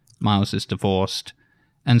married. Miles is divorced,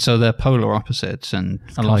 and so they're polar opposites. And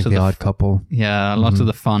it's a lot like of the Odd Couple. Yeah, a lot of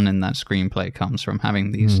the fun in that screenplay comes from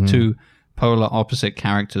having these two polar opposite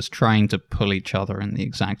characters trying to pull each other in the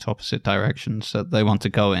exact opposite directions that they want to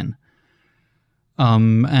go in.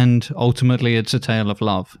 And ultimately, it's a tale of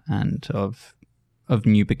love and of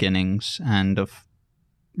new beginnings and of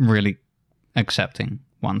really accepting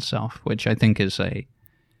oneself, which I think is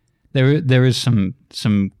there is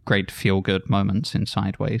some great feel-good moments in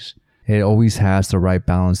Sideways. It always has the right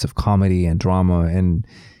balance of comedy and drama, and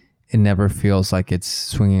it never feels like it's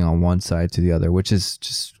swinging on one side to the other, which is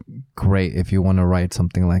just great if you want to write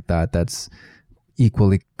something like that that's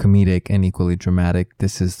equally comedic and equally dramatic.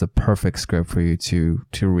 This is the perfect script for you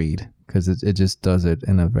to read, because it just does it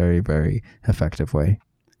in a very, very effective way.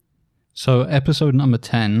 So episode number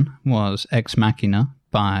 10 was Ex Machina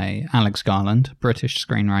by Alex Garland, British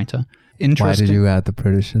screenwriter. Why did you add the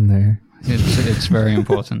British in there? It's very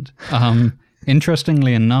important.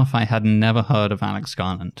 Interestingly enough, I had never heard of Alex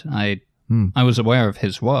Garland. I was aware of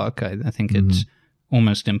his work. I think it's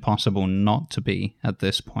almost impossible not to be at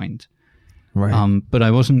this point. Right. But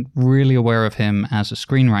I wasn't really aware of him as a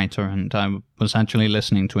screenwriter, and I was actually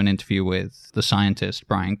listening to an interview with the scientist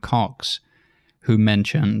Brian Cox, who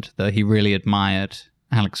mentioned that he really admired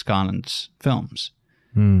Alex Garland's films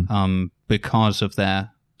because of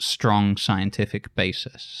their strong scientific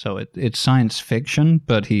basis. So it's science fiction,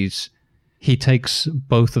 but he takes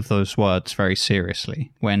both of those words very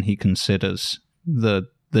seriously when he considers the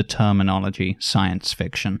terminology science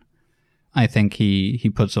fiction. I think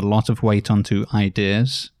he puts a lot of weight onto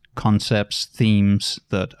ideas, concepts, themes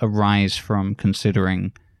that arise from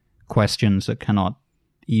considering questions that cannot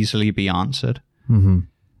easily be answered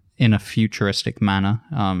in a futuristic manner,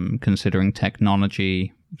 considering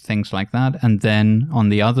technology, things like that. And then on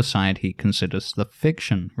the other side, he considers the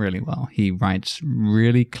fiction really well. He writes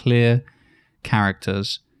really clear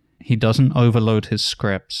characters. He doesn't overload his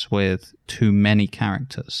scripts with too many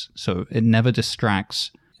characters, so it never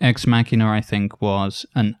distracts. Ex Machina, I think, was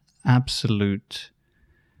an absolute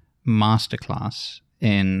masterclass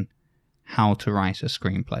in how to write a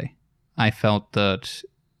screenplay. I felt that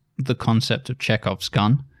the concept of Chekhov's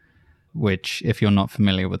gun, which, if you're not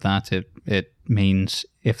familiar with that, it means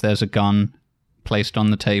if there's a gun placed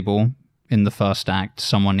on the table in the first act,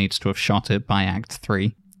 someone needs to have shot it by act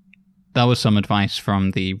 3. That was some advice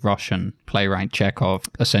from the Russian playwright Chekhov.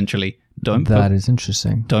 Essentially, is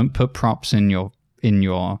interesting. Don't put props in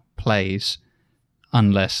your plays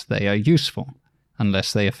unless they are useful,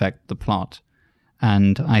 unless they affect the plot.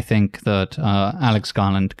 And I think that Alex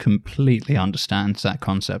Garland completely understands that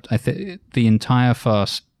concept. I think the entire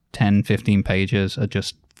first 10, 15 pages are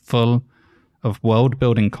just full of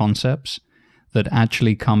world-building concepts that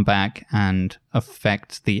actually come back and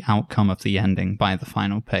affect the outcome of the ending by the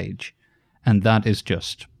final page. And that is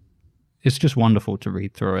it's just wonderful to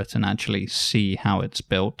read through it and actually see how it's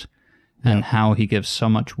built and how he gives so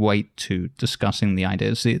much weight to discussing the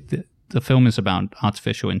ideas. The film is about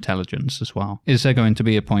artificial intelligence as well. Is there going to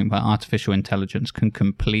be a point where artificial intelligence can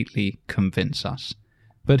completely convince us?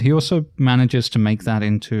 But he also manages to make that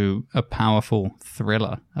into a powerful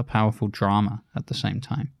thriller, a powerful drama at the same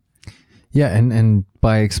time. Yeah, and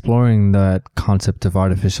by exploring that concept of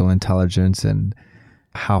artificial intelligence and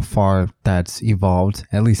how far that's evolved,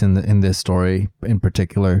 at least in this story in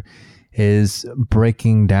particular, is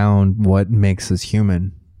breaking down what makes us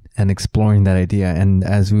human and exploring that idea. And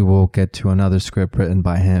as we will get to another script written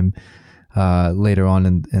by him later on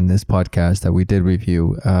in this podcast that we did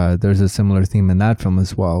review, there's a similar theme in that film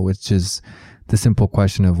as well, which is the simple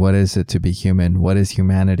question of what is it to be human? What is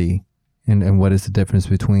humanity? And what is the difference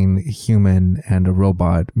between human and a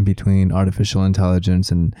robot, between artificial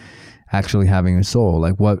intelligence and actually having a soul?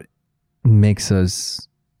 Like, what makes us,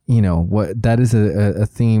 what that is a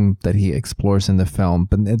theme that he explores in the film,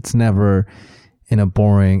 but it's never in a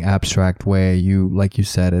boring, abstract way. Like you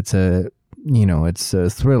said, it's it's a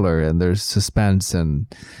thriller, and there's suspense, and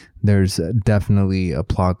there's definitely a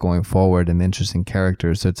plot going forward and interesting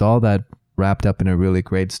characters. So it's all that wrapped up in a really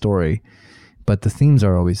great story. But the themes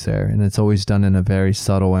are always there, and it's always done in a very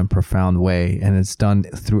subtle and profound way. And it's done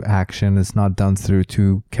through action. It's not done through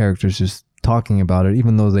two characters just talking about it,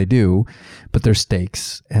 even though they do, but there's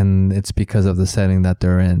stakes. And it's because of the setting that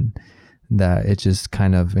they're in that it just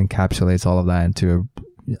kind of encapsulates all of that into,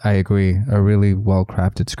 I agree, a really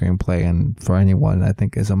well-crafted screenplay. And for anyone, I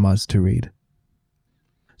think is a must to read.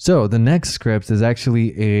 So the next script is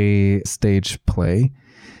actually a stage play.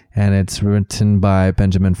 And it's written by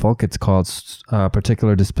Benjamin Falk. It's called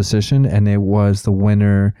Particular Disposition, and it was the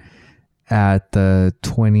winner at the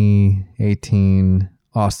 2018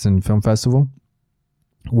 Austin Film Festival,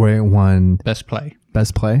 where it won Best Play.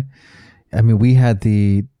 I mean, we had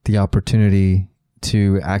the opportunity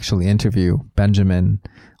to actually interview Benjamin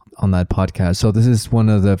on that podcast. So this is one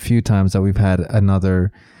of the few times that we've had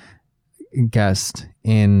another guest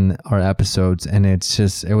in our episodes, and it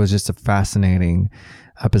was just a fascinating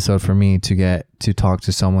episode for me to get to talk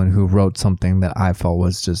to someone who wrote something that I felt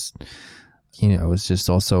was just, it was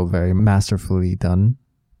just also very masterfully done.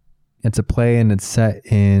 It's a play, and it's set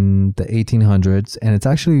in the 1800s, and it's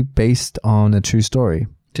actually based on a true story.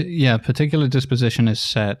 Yeah, Particular Disposition is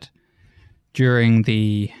set during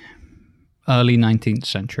the early 19th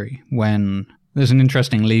century, when there's an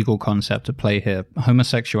interesting legal concept at play here.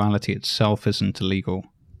 Homosexuality itself isn't illegal.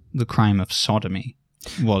 The crime of sodomy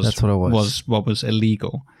That's what it was. what was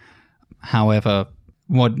illegal. However,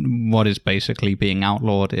 what is basically being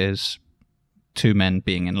outlawed is two men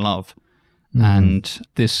being in love. Mm-hmm. And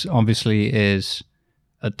this obviously is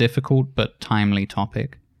a difficult but timely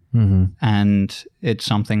topic. Mm-hmm. And it's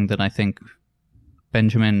something that I think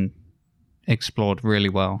Benjamin explored really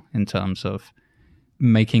well in terms of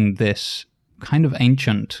making this kind of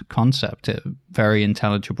ancient concept very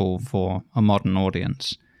intelligible for a modern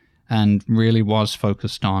audience, and really was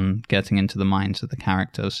focused on getting into the minds of the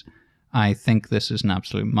characters. I think this is an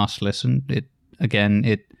absolute must listen.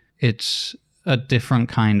 It's a different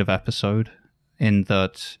kind of episode in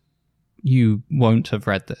that you won't have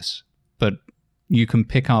read this, but you can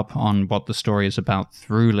pick up on what the story is about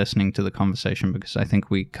through listening to the conversation, because I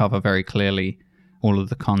think we cover very clearly all of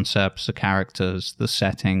the concepts, the characters, the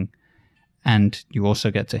setting, and you also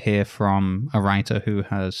get to hear from a writer who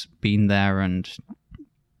has been there and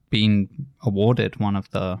been awarded one of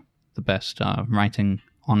the best writing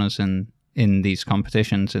honors in these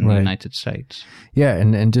competitions in the United States. Yeah,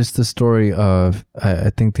 and just the story of, I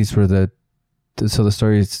think these were the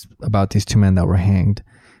story is about these two men that were hanged,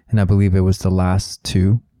 and I believe it was the last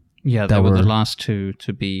two. Yeah, they were the last two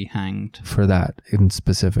to be hanged. For that, and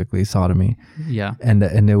specifically sodomy. Yeah. And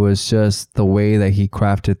it was just the way that he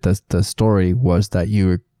crafted the story was that you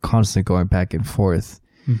were constantly going back and forth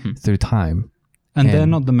through time. And they're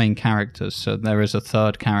not the main characters, so there is a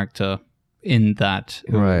third character in that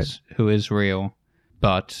who is real,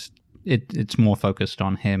 but it's more focused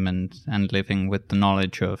on him and living with the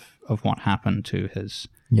knowledge of what happened to his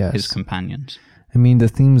companions. I mean, the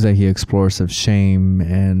themes that he explores of shame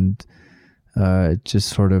and just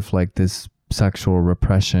sort of like this sexual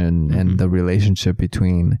repression and the relationship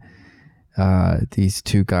between these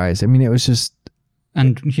two guys. I mean, it was just...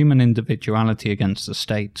 And human individuality against the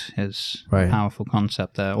state is a powerful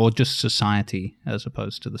concept there, or just society as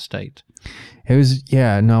opposed to the state. It was,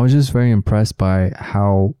 I was just very impressed by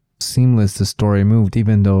how seamless the story moved,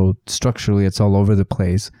 even though structurally it's all over the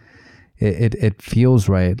place. it feels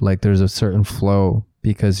right. Like there's a certain flow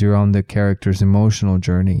because you're on the character's emotional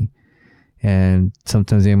journey. And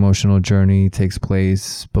sometimes the emotional journey takes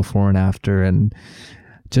place before and after. And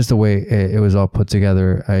just the way it was all put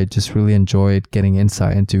together, I just really enjoyed getting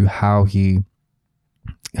insight into how he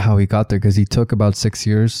got there, because he took about 6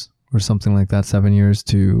 years or something like that, 7 years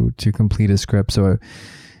to complete his script. So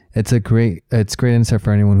it's great insight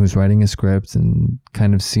for anyone who's writing a script, and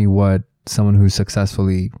kind of see what someone who's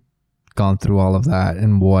successfully gone through all of that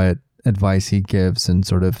and what advice he gives, and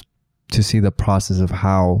sort of to see the process of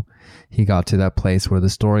how he got to that place where the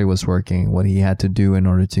story was working, what he had to do in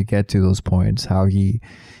order to get to those points, how he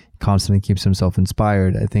constantly keeps himself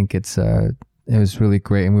inspired. I think it was really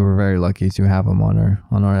great, and we were very lucky to have him on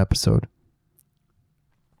our episode.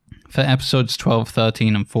 For episodes 12,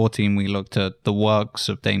 13, and 14, we looked at the works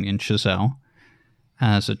of Damien Chazelle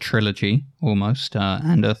as a trilogy, almost,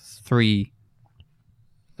 and a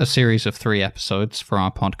series of 3 episodes for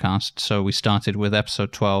our podcast. So we started with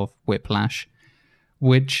episode 12, Whiplash,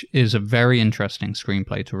 which is a very interesting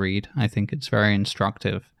screenplay to read. I think it's very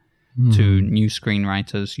instructive to new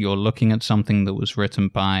screenwriters. You're looking at something that was written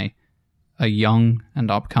by a young and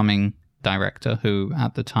upcoming director who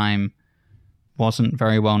at the time wasn't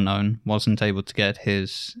very well known, wasn't able to get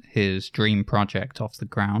his dream project off the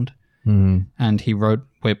ground. And he wrote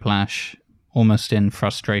Whiplash almost in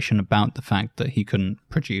frustration about the fact that he couldn't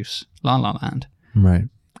produce La La Land. Right.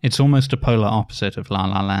 It's almost a polar opposite of La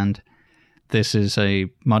La Land. This is a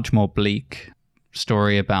much more bleak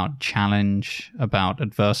story about challenge, about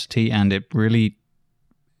adversity, and it really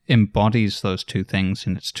embodies those two things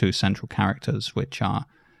in its 2 central characters, which are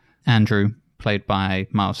Andrew, played by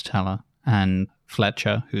Miles Teller, and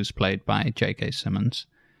Fletcher, who's played by J.K. Simmons.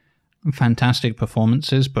 Fantastic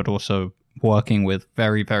performances, but also working with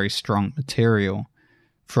very, very strong material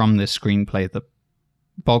from this screenplay that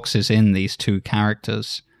boxes in these 2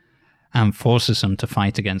 characters and forces them to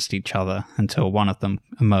fight against each other until one of them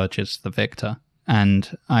emerges the victor.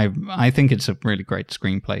 And I think it's a really great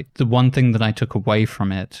screenplay. The one thing that I took away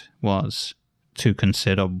from it was to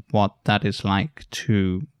consider what that is like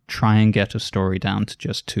to try and get a story down to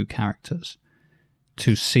just 2 characters,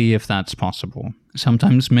 to see if that's possible.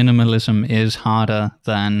 Sometimes minimalism is harder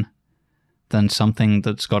than something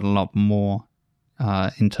that's got a lot more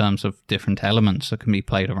in terms of different elements that can be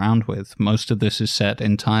played around with. Most of this is set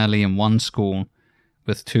entirely in one school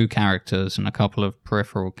with 2 characters and a couple of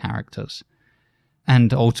peripheral characters.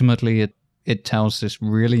 And ultimately it tells this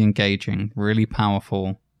really engaging, really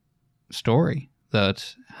powerful story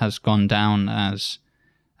that has gone down as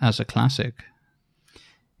a classic.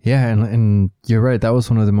 Yeah, and you're right. That was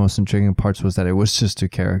one of the most intriguing parts, was that it was just 2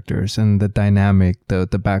 characters, and the dynamic, the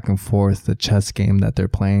back and forth, the chess game that they're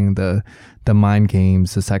playing, the mind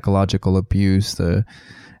games, the psychological abuse. It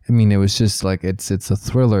was just like it's a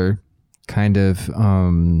thriller kind of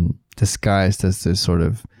disguised as this sort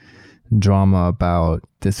of drama about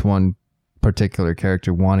this one particular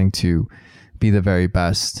character wanting to be the very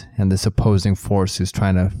best, and this opposing force who's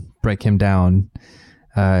trying to break him down.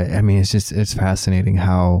 It's fascinating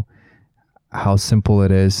how simple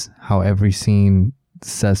it is, how every scene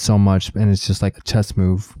says so much, and it's just like a chess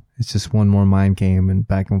move. It's just one more mind game and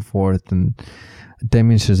back and forth. And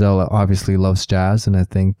Damien Chazelle obviously loves jazz, and I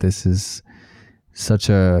think this is such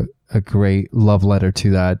a great love letter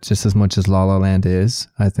to that, just as much as La La Land is.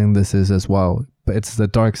 I think this is as well, but it's the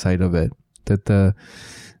dark side of it, that the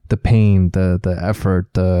pain, the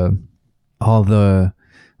effort,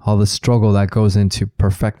 all the struggle that goes into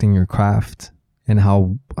perfecting your craft, and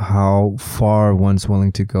how far one's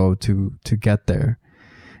willing to go to get there.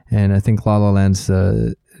 And I think La La Land's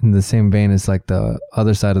in the same vein as like the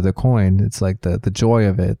other side of the coin. It's like the joy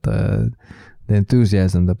of it, the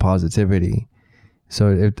enthusiasm, the positivity.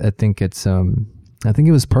 So I think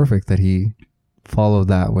it was perfect that he followed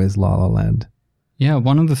that with La La Land. Yeah,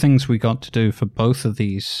 one of the things we got to do for both of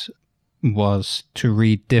these was to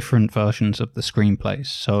read different versions of the screenplays.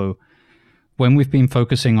 So when we've been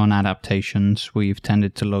focusing on adaptations, we've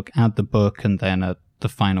tended to look at the book and then at the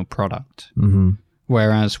final product. Mm-hmm.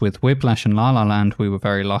 Whereas with Whiplash and La La Land, we were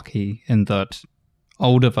very lucky in that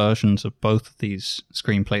older versions of both of these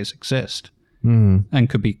screenplays exist and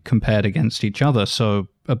could be compared against each other. So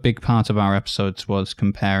a big part of our episodes was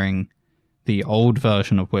comparing the old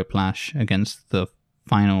version of Whiplash against the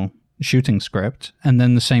final shooting script, and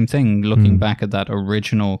then the same thing, looking back at that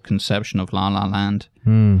original conception of La La Land.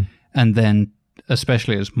 And then,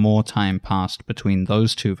 especially as more time passed between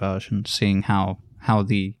those 2 versions, seeing how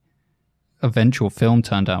the eventual film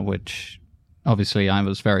turned out, which obviously I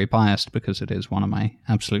was very biased because it is one of my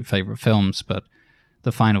absolute favorite films, but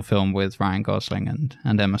the final film with Ryan Gosling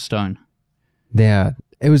and Emma Stone. Yeah,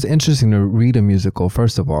 it was interesting to read a musical,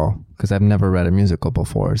 first of all, because I've never read a musical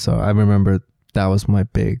before. So I remember that was my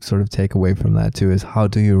big sort of takeaway from that too, is how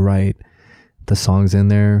do you write the songs in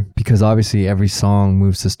there? Because obviously every song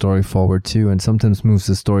moves the story forward too, and sometimes moves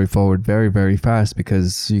the story forward very, very fast,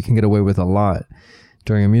 because you can get away with a lot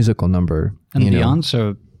during a musical number. And the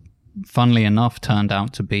answer, funnily enough, turned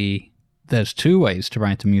out to be there's two ways to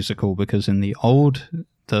write a musical, because in the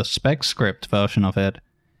spec script version of it,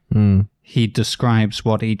 he describes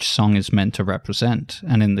what each song is meant to represent.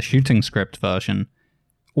 And in the shooting script version,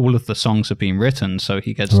 all of the songs have been written, so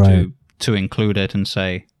he gets to include it and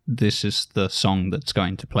say, this is the song that's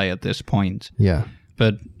going to play at this point. Yeah.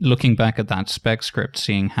 But looking back at that spec script,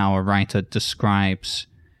 seeing how a writer describes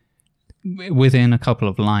within a couple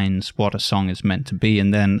of lines what a song is meant to be,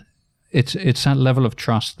 and then it's that level of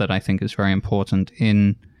trust that I think is very important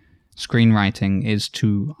in screenwriting, is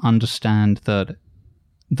to understand that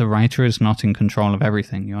the writer is not in control of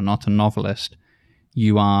everything. You're not a novelist.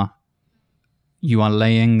 You are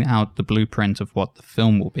laying out the blueprint of what the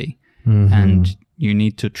film will be. Mm-hmm. And you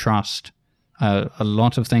need to trust. A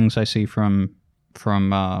lot of things I see from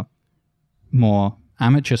more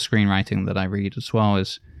amateur screenwriting that I read as well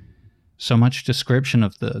is so much description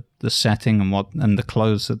of the setting and the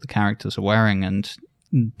clothes that the characters are wearing, and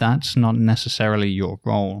that's not necessarily your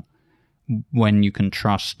role when you can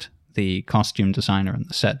trust the costume designer and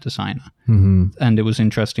the set designer. Mm-hmm. And it was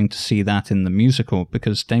interesting to see that in the musical,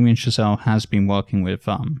 because Damien Chazelle has been working with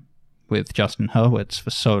Justin Hurwitz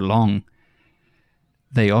for so long.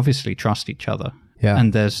 They obviously trust each other. Yeah.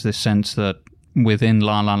 And there's this sense that within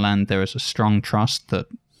La La Land, there is a strong trust that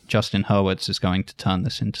Justin Hurwitz is going to turn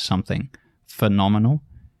this into something phenomenal.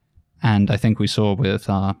 And I think we saw with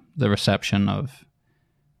the reception of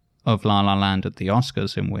La La Land at the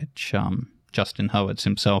Oscars, in which Justin Hurwitz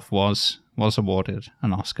himself was awarded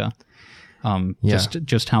an Oscar.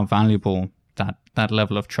 Just how valuable that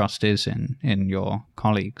level of trust is in your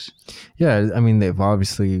colleagues. Yeah, I mean,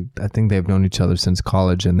 I think they've known each other since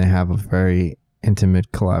college, and they have a very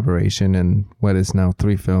intimate collaboration in what is now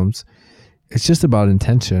 3 films. It's just about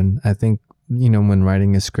intention. I think, when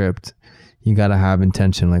writing a script, you got to have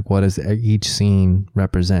intention. Like, what does each scene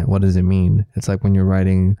represent? What does it mean? It's like when you're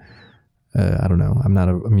writing, I don't know, I'm not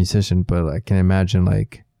a musician, but I can imagine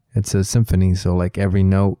like it's a symphony. So like every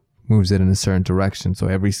note moves it in a certain direction. So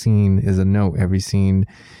every scene is a note. Every scene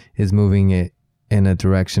is moving it in a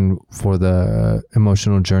direction for the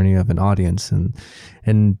emotional journey of an audience.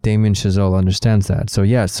 And Damien Chazelle understands that. So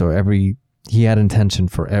yeah, he had intention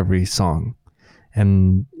for every song,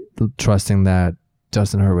 and trusting that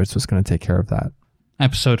Justin Hurwitz was going to take care of that.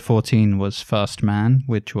 Episode 14 was First Man,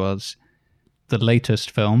 which was the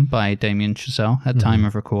latest film by Damien Chazelle at time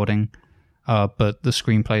of recording. But the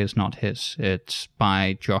screenplay is not his. It's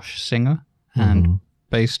by Josh Singer, and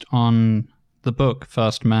based on the book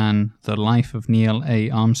First Man, The Life of Neil A.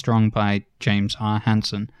 Armstrong by James R.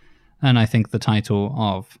 Hansen. And I think the title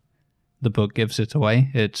of the book gives it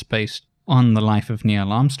away. It's based on the life of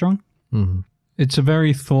Neil Armstrong. Mm-hmm. It's a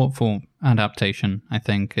very thoughtful adaptation, I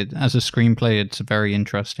think. As a screenplay, it's a very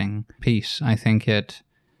interesting piece. I think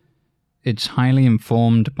it's highly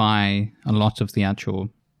informed by a lot of the actual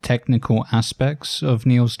technical aspects of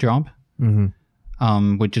Neil's job,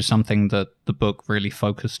 which is something that the book really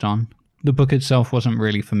focused on. The book itself wasn't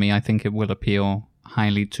really for me. I think it will appeal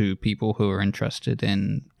highly to people who are interested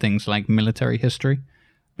in things like military history.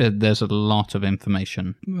 There's a lot of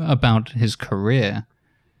information about his career.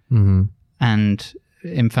 Mm-hmm. And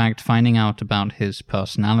in fact, finding out about his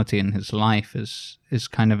personality and his life is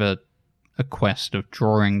kind of a quest of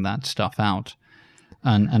drawing that stuff out.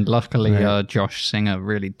 And luckily, Josh Singer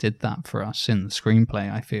really did that for us in the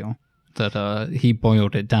screenplay, I feel. That he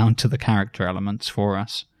boiled it down to the character elements for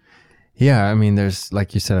us. Yeah, I mean, there's,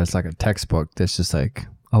 like you said, it's like a textbook. There's just like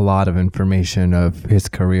a lot of information of his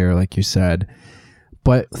career, like you said.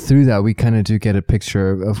 But through that, we kind of do get a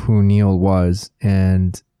picture of who Neil was.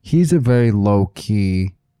 And he's a very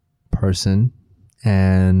low-key person.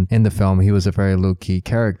 And in the film, he was a very low-key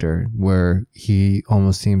character where he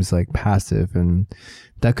almost seems like passive. And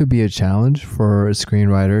that could be a challenge for a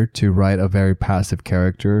screenwriter to write a very passive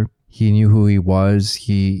character. He knew who he was.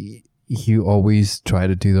 He always tried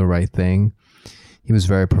to do the right thing. He was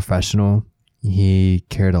very professional. He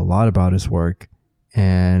cared a lot about his work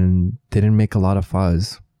and didn't make a lot of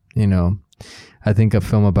fuzz. I think a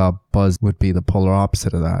film about buzz would be the polar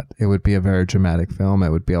opposite of that. It would be a very dramatic film. It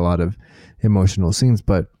would be a lot of emotional scenes,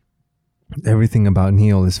 but everything about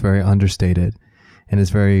Neil is very understated and is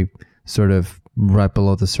very sort of right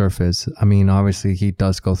below the surface. I mean, obviously he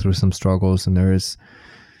does go through some struggles, and there is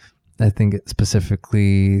I think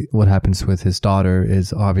specifically what happens with his daughter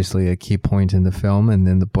is obviously a key point in the film and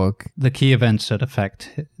in the book. The key events that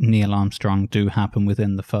affect Neil Armstrong do happen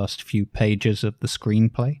within the first few pages of the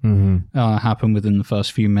screenplay, happen within the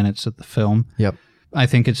first few minutes of the film. Yep. I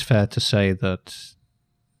think it's fair to say that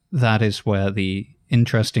that is where the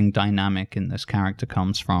interesting dynamic in this character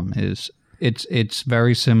comes from. It's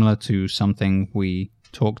very similar to something we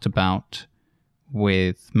talked about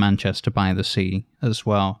with Manchester by the Sea as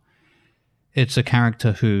well. It's a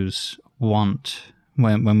character whose want,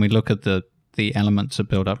 when we look at the elements that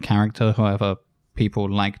build up character, however people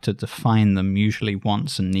like to define them, usually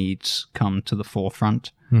wants and needs come to the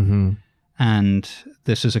forefront. Mm-hmm. And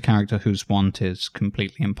this is a character whose want is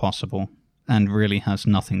completely impossible and really has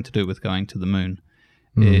nothing to do with going to the moon.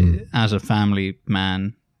 As a family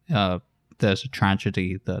man, there's a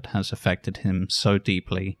tragedy that has affected him so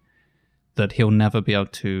deeply that he'll never be able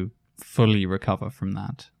to fully recover from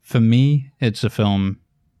that. For me, it's a film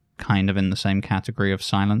kind of in the same category of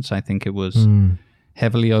Silence. I think it was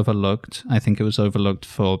heavily overlooked. I think it was overlooked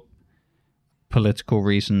for political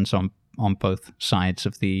reasons on both sides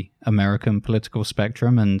of the American political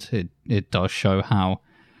spectrum, and it does show how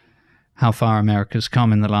far America's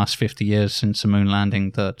come in the last 50 years since the moon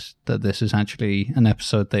landing, that this is actually an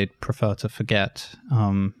episode they'd prefer to forget.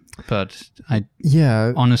 But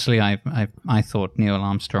honestly, I thought Neil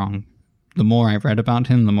Armstrong, the more I read about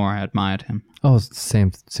him, the more I admired him. Oh,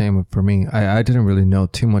 same for me. I didn't really know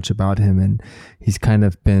too much about him, and he's kind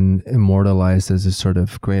of been immortalized as a sort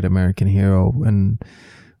of great American hero. And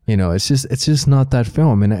you know, it's just not that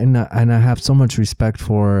film. And I have so much respect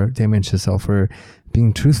for Damien Chazelle for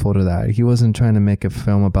being truthful to that. He wasn't trying to make a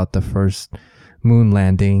film about the first moon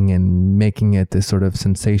landing and making it this sort of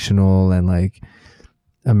sensational and like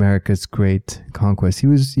America's great conquest.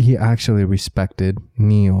 He actually respected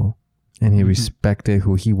Neil, and he respected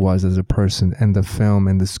who he was as a person, and the film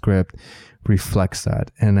and the script reflects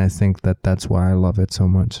that. And I think that's why I love it so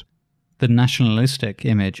much. The nationalistic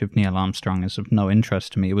image of Neil Armstrong is of no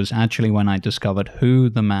interest to me. It was actually when I discovered who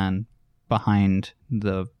the man behind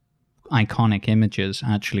the iconic images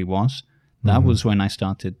actually was. That was when I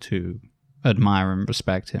started to admire and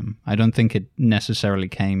respect him. I don't think it necessarily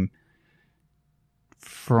came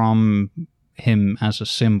from him as a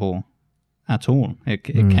symbol at all. It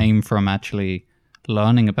came from actually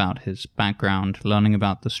learning about his background, learning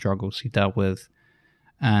about the struggles he dealt with,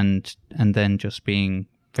 and then just being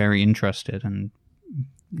very interested and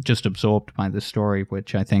just absorbed by the story,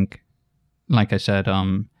 which I think, like I said,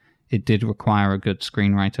 it did require a good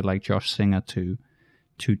screenwriter like Josh Singer to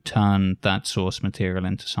turn that source material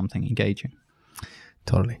into something engaging.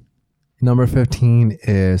 Totally. Number 15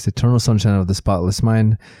 is Eternal Sunshine of the Spotless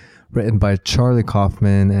Mind, written by Charlie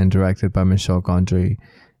Kaufman and directed by Michel Gondry.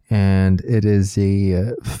 And it is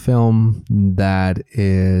a film that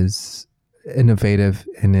is innovative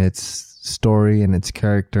in its story and its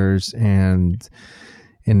characters and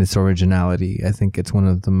in its originality. I think it's one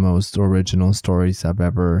of the most original stories I've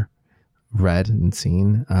ever read and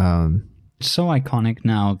seen. It's so iconic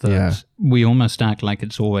now that we almost act like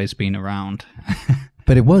it's always been around.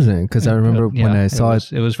 But it wasn't, because I remember when I saw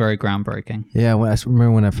it. It was very groundbreaking. Yeah, I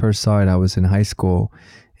remember when I first saw it, I was in high school,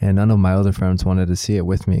 and none of my other friends wanted to see it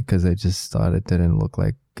with me because they just thought it didn't look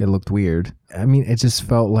like, it looked weird. I mean, it just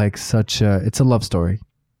felt like it's a love story.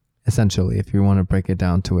 Essentially, if you want to break it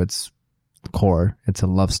down to its core, it's a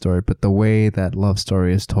love story. But the way that love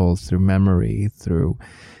story is told through memory, through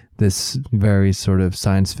this very sort of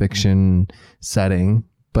science fiction setting,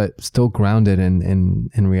 but still grounded in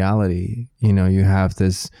reality. You know, you have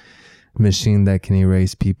this machine that can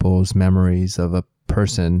erase people's memories of a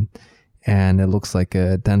person, and it looks like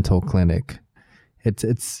a dental clinic.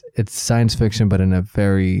 It's science fiction, but in a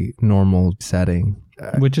very normal setting.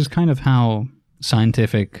 Which is kind of how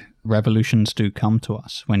scientific revolutions do come to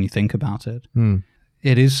us when you think about it.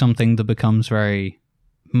 It is something that becomes very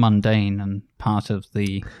mundane and part of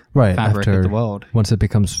the fabric of the world. Once it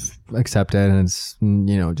becomes accepted and it's,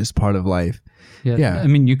 you know, just part of life. Yeah. I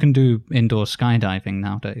mean, you can do indoor skydiving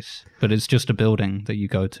nowadays, but it's just a building that you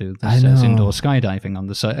go to that says indoor skydiving on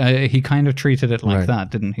the side. He kind of treated it like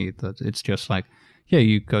that, didn't he? That it's just like, yeah,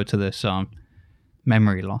 you go to this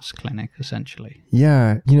memory loss clinic, essentially.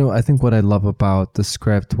 Yeah. You know, I think what I love about the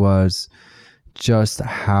script was just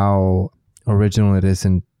how original it is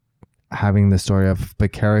in having the story of the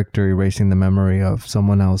character erasing the memory of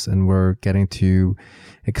someone else, and we're getting to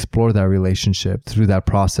explore that relationship through that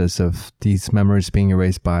process of these memories being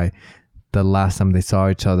erased by the last time they saw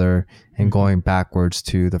each other and going backwards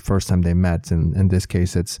to the first time they met. And in this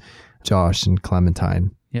case, it's Josh and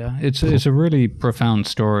Clementine. Yeah, it's a really profound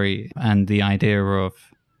story, and the idea of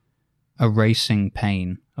erasing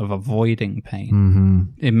pain, of avoiding pain. Mm-hmm.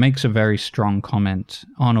 It makes a very strong comment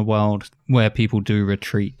on a world where people do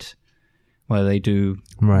retreat, where they do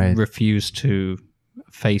refuse to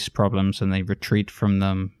face problems and they retreat from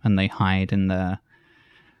them and they hide in their...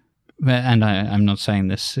 And I'm not saying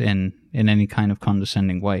this in any kind of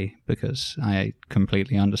condescending way, because I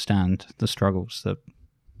completely understand the struggles that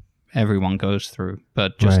everyone goes through,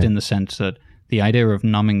 but just in the sense that the idea of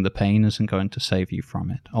numbing the pain isn't going to save you from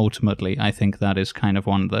it. Ultimately, I think that is kind of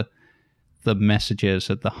one of the messages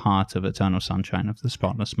at the heart of Eternal Sunshine of the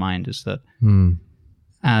Spotless Mind, is that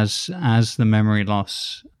as the memory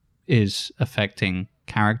loss is affecting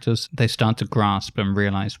characters, they start to grasp and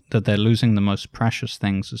realize that they're losing the most precious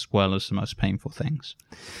things as well as the most painful things.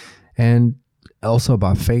 And also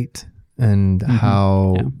about fate and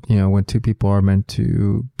how, when two people are meant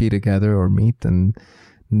to be together or meet, and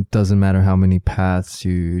it doesn't matter how many paths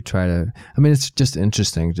you try to... I mean, it's just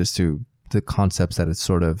interesting the concepts that it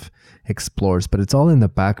sort of explores, but it's all in the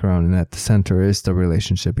background, and at the center is the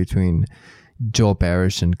relationship between Joel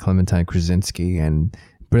Barish and Clementine Krasinski, and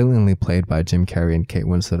brilliantly played by Jim Carrey and Kate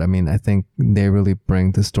Winslet. I mean, I think they really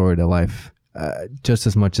bring the story to life just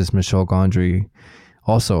as much as Michel Gondry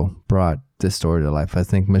also brought this story to life. I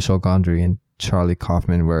think Michel Gondry and Charlie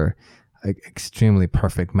Kaufman were an extremely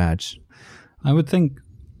perfect match. I would think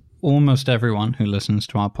almost everyone who listens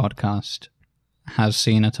to our podcast has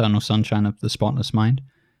seen Eternal Sunshine of the Spotless Mind.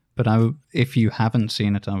 But if you haven't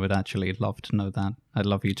seen it, I would actually love to know that. I'd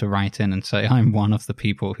love you to write in and say, I'm one of the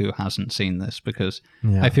people who hasn't seen this, because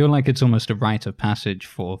I feel like it's almost a rite of passage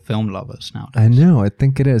for film lovers nowadays. I know, I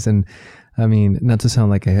think it is. And I mean, not to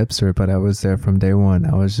sound like a hipster, but I was there from day one.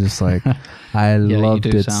 I was just like, I loved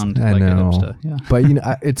it. Sound like a hipster. Yeah. But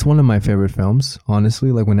it's one of my favorite films,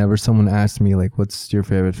 honestly. Like, whenever someone asks me, like, what's your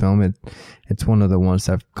favorite film, it's one of the ones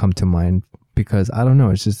that come to mind, because I don't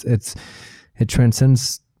know, it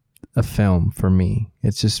transcends a film for me.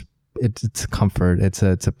 It's a comfort. It's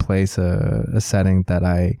a place, a setting that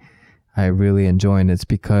I really enjoy, and it's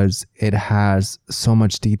because it has so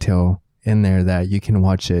much detail in there that you can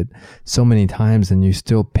watch it so many times and you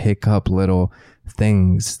still pick up little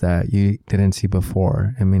things that you didn't see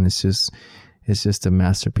before. I mean, it's just a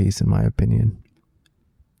masterpiece in my opinion.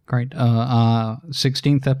 Great. Our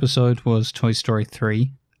 16th episode was Toy Story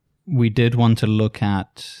 3. We did want to look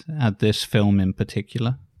at this film in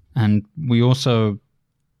particular, and we also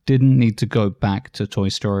didn't need to go back to Toy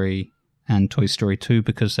Story and Toy Story 2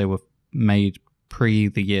 because they were made pre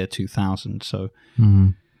the year 2000. So,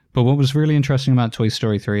 But what was really interesting about Toy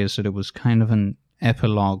Story 3 is that it was kind of an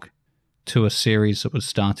epilogue to a series that was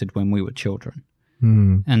started when we were children.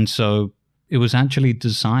 And so it was actually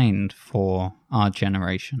designed for our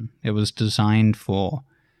generation. It was designed for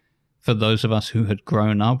those of us who had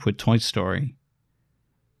grown up with Toy Story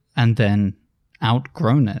and then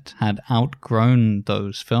outgrown it, had outgrown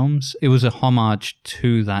those films. It was a homage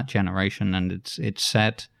to that generation, and it's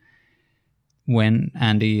set when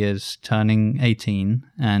Andy is turning 18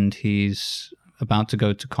 and he's about to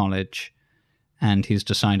go to college and he's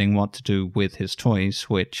deciding what to do with his toys,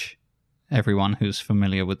 which everyone who's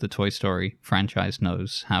familiar with the Toy Story franchise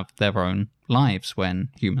knows have their own lives when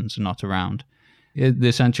humans are not around.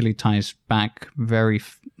 This actually ties back very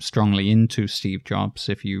strongly into Steve Jobs.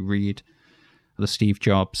 If you read the Steve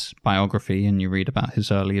Jobs biography and you read about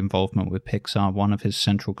his early involvement with Pixar, one of his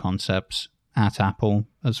central concepts at Apple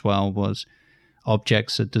as well was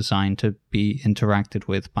objects are designed to be interacted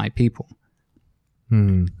with by people.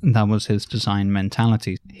 That was his design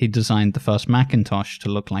mentality. He designed the first Macintosh to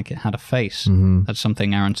look like it had a face. That's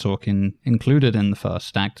something Aaron Sorkin included in the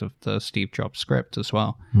first act of the Steve Jobs script as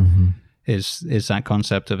well. Is that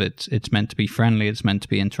concept of it's meant to be friendly, it's meant to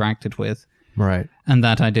be interacted with. Right. And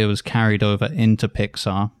that idea was carried over into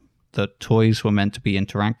Pixar. The toys were meant to be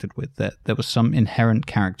interacted with. There was some inherent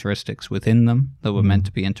characteristics within them that were meant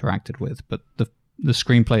to be interacted with. But the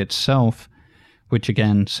screenplay itself, which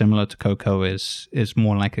again, similar to Coco, is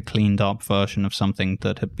more like a cleaned up version of something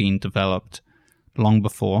that had been developed long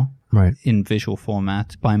before, right, in visual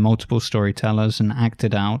format by multiple storytellers and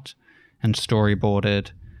acted out and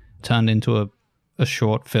storyboarded, turned into a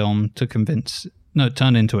short film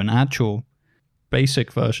turned into an actual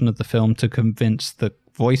basic version of the film to convince the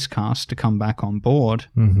voice cast to come back on board,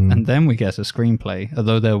 and then we get a screenplay,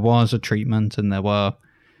 although there was a treatment and there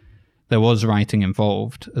was writing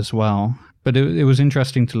involved as well. But it was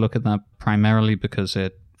interesting to look at that primarily because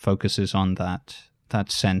it focuses on that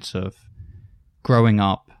sense of growing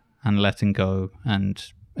up and letting go. And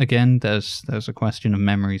again, there's a question of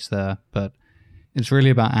memories there, but it's really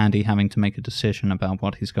about Andy having to make a decision about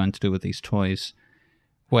what he's going to do with these toys,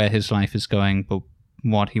 where his life is going, but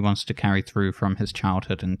what he wants to carry through from his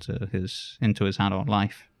childhood into his adult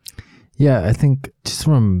life. Yeah, I think just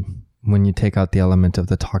from when you take out the element of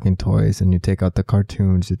the talking toys and you take out the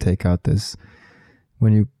cartoons, you take out this,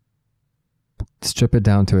 when you strip it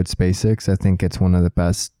down to its basics, I think it's one of the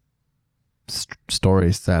best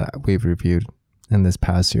stories that we've reviewed in this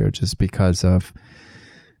past year, just because of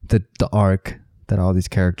the arc that all these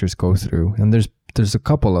characters go through. And there's a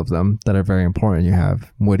couple of them that are very important. You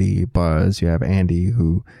have Woody, Buzz, you have Andy,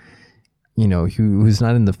 who, you know, who's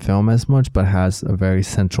not in the film as much, but has a very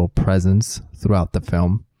central presence throughout the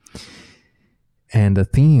film. And the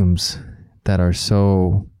themes that are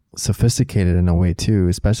so sophisticated in a way too,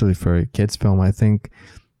 especially for a kids film. I think,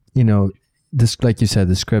 you know, this, like you said,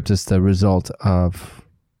 the script is the result of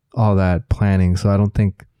all that planning. So I don't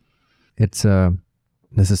think it's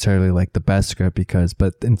necessarily like the best script,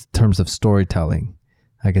 but in terms of storytelling,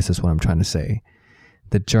 I guess that's what I'm trying to say.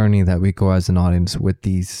 The journey that we go as an audience with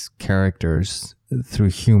these characters through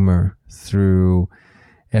humor, through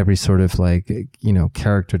every sort of like, you know,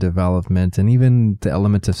 character development, and even the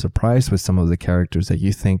element of surprise with some of the characters that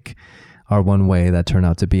you think are one way that turn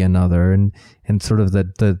out to be another, and sort of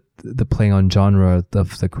the play on genre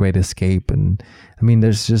of The Great Escape. And I mean,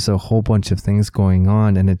 there's just a whole bunch of things going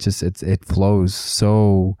on, and it flows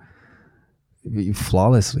so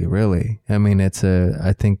flawlessly, really. I mean, I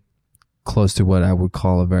think close to what I would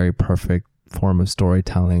call a very perfect form of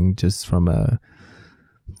storytelling, just from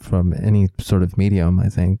any sort of medium, I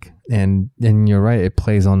think. And you're right, it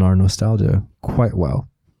plays on our nostalgia quite well.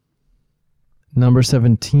 Number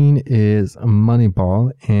 17 is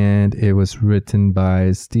Moneyball, and it was written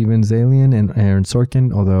by Steven Zaillian and Aaron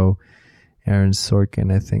Sorkin, although Aaron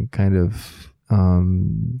Sorkin, I think, kind of...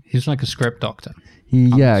 he's like a script doctor. He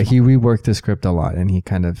reworked the script a lot, and he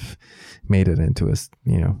kind of made it into a,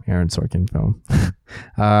 you know, Aaron Sorkin film.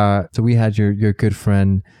 So we had your good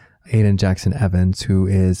friend Aidan Jackson Evans, who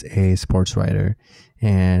is a sports writer,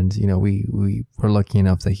 and, you know, we were lucky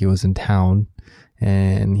enough that he was in town,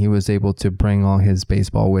 and he was able to bring all his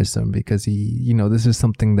baseball wisdom, because he, you know, this is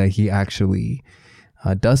something that he actually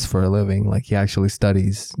does for a living. Like, he actually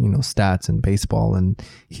studies, you know, stats and baseball, and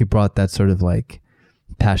he brought that sort of like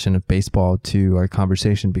passion of baseball to our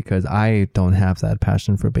conversation, because I don't have that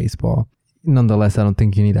passion for baseball. Nonetheless, I don't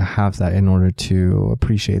think you need to have that in order to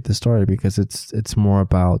appreciate the story, because it's more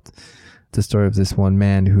about the story of this one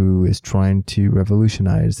man who is trying to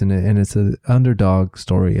revolutionize, and it's an underdog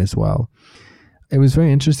story as well. It was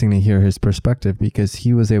very interesting to hear his perspective, because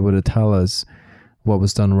he was able to tell us what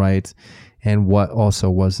was done right and what also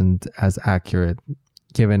wasn't as accurate,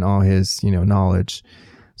 given all his, you know, knowledge.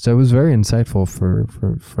 So it was very insightful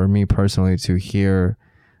for me personally to hear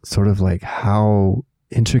sort of like how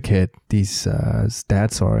intricate these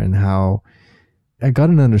stats are, and how I got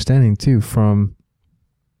an understanding too from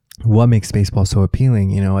what makes baseball so appealing.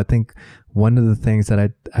 You know, I think one of the things that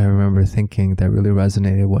I remember thinking that really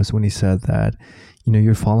resonated was when he said that, you know,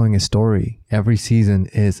 you're following a story. Every season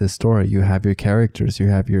is a story. You have your characters, you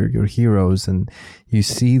have your heroes, and you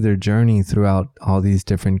see their journey throughout all these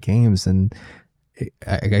different games. And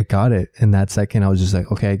I got it. In that second, I was just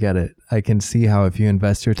like, okay, I get it. I can see how if you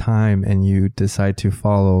invest your time and you decide to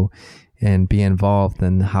follow and be involved,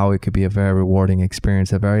 then how it could be a very rewarding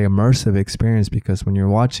experience, a very immersive experience, because when you're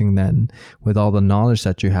watching, then with all the knowledge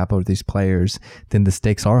that you have of these players, then the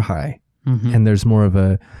stakes are high, and there's more of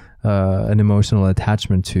an emotional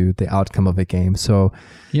attachment to the outcome of a game. So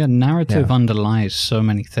narrative underlies so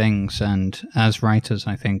many things, and as writers,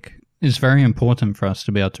 I think it's very important for us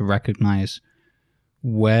to be able to recognize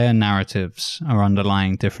where narratives are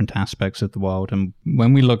underlying different aspects of the world. And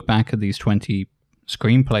when we look back at these 20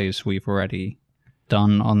 screenplays we've already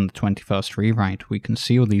done on the 21st Rewrite, we can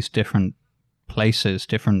see all these different places,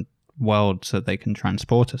 different worlds that they can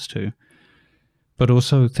transport us to. But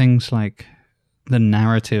also things like the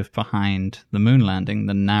narrative behind the moon landing,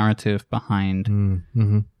 the narrative behind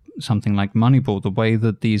something like Moneyball, the way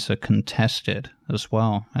that these are contested as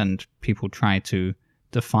well, and people try to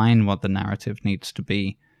define what the narrative needs to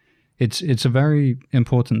be. It's a very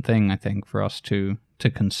important thing, I think, for us to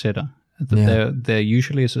consider. There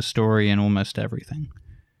usually is a story in almost everything.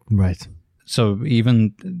 Right. So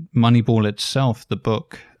even Moneyball itself, the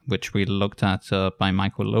book, which we looked at by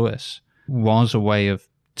Michael Lewis, was a way of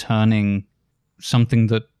turning something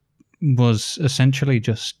that was essentially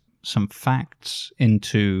just some facts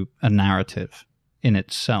into a narrative in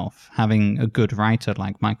itself. Having a good writer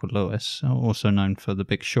like Michael Lewis, also known for The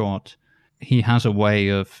Big Short, he has a way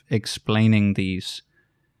of explaining these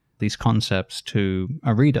concepts to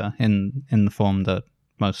a reader in the form that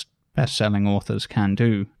most best-selling authors can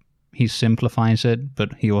do. he simplifies it,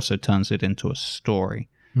 but he also turns it into a story.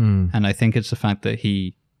 And I think it's the fact that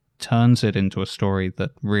he turns it into a story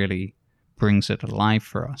that really brings it alive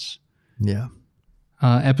for us. Yeah.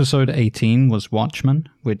 Episode 18 was Watchmen,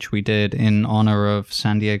 which we did in honor of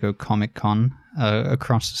San Diego Comic-Con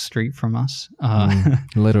across the street from us.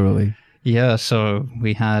 Literally. Yeah, so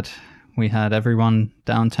we had everyone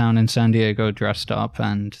downtown in San Diego dressed up,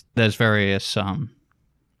 and there's various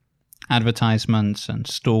advertisements and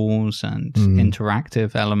stalls and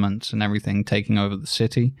interactive elements and everything taking over the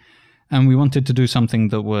city. And we wanted to do something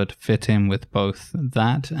that would fit in with both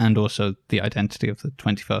that and also the identity of the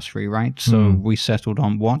 21st rewrite. So we settled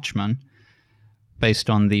on Watchmen, based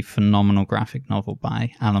on the phenomenal graphic novel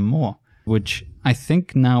by Alan Moore, which I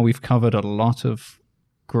think now we've covered a lot of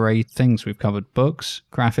great things. We've covered books,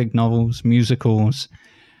 graphic novels, musicals,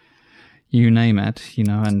 you name it,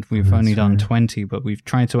 and we've only done 20, but we've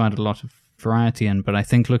tried to add a lot of variety in. But I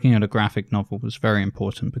think looking at a graphic novel was very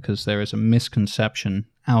important, because there is a misconception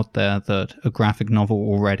out there that a graphic novel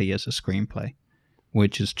already is a screenplay,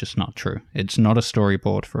 which is just not true. It's not a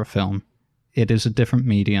storyboard for a film. It is a different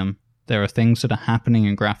medium. There are things that are happening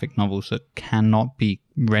in graphic novels that cannot be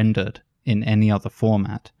rendered in any other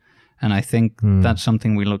format. And I think that's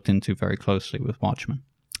something we looked into very closely with Watchmen.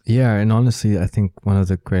 Yeah, and honestly, I think one of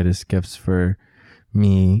the greatest gifts for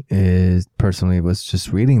me was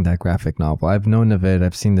just reading that graphic novel. I've known of it.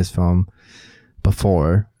 I've seen this film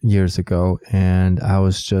before, years ago, and I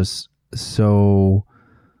was just so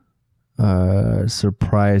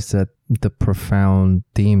surprised at the profound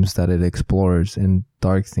themes that it explores and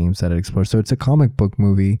dark themes that it explores. So it's a comic book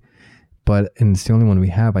movie, and it's the only one we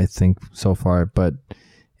have, I think, so far, but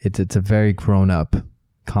it's a very grown-up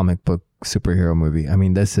comic book superhero movie. I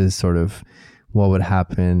mean, this is sort of what would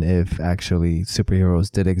happen if actually superheroes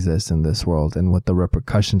did exist in this world, and what the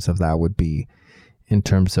repercussions of that would be in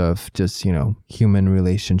terms of just, human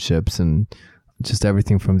relationships and just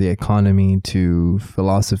everything from the economy to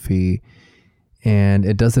philosophy. And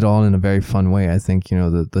it does it all in a very fun way. I think,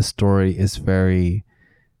 the story is very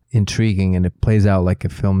intriguing, and it plays out like a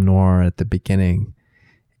film noir at the beginning.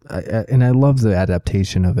 And I love the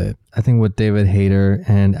adaptation of it. I think what David Hayter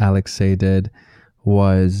and Alex Say did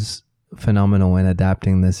was phenomenal in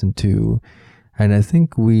adapting this into, and I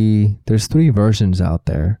think there's 3 versions out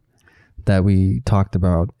there that we talked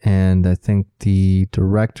about, and I think the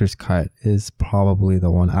director's cut is probably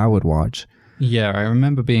the one I would watch. Yeah, I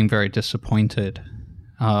remember being very disappointed.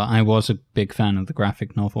 I was a big fan of the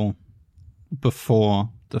graphic novel before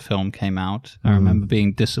the film came out. I remember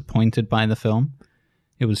being disappointed by the film.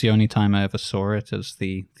 It was the only time I ever saw it as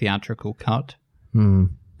the theatrical cut.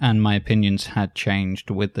 And my opinions had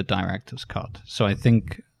changed with the director's cut. So I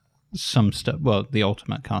think some stuff, the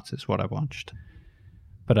ultimate cut is what I watched.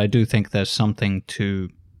 But I do think there's something to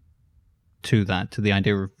that, to the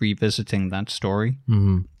idea of revisiting that story.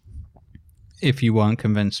 If you weren't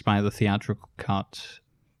convinced by the theatrical cut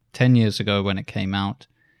 10 years ago when it came out,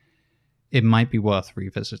 it might be worth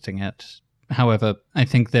revisiting it. However, I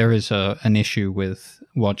think there is an issue with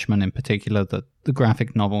Watchmen in particular, that the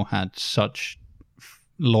graphic novel had such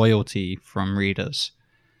loyalty from readers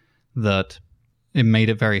that it made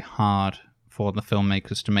it very hard for the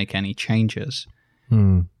filmmakers to make any changes.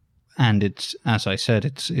 And it's, as I said,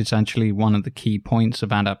 it's actually one of the key points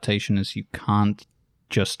of adaptation is you can't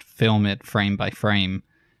just film it frame by frame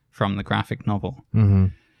from the graphic novel.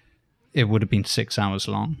 It would have been 6 hours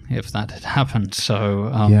long if that had happened. So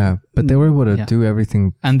yeah, but they were able to do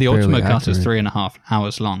everything. And the ultimate cut is 3.5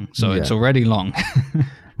 hours long, so it's already long.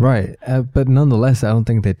 Right, but nonetheless, I don't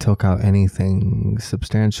think they took out anything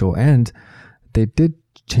substantial, and they did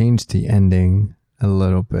change the ending a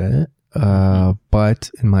little bit.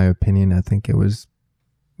 But in my opinion, I think it was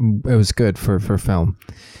good for film.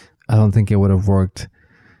 I don't think it would have worked.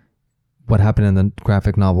 What happened in the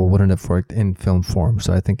graphic novel wouldn't have worked in film form.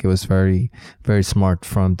 So I think it was very, very smart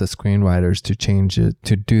from the screenwriters to change it,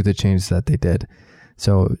 to do the changes that they did.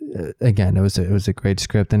 So again, it was a great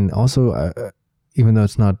script, and also even though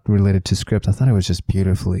it's not related to script, I thought it was just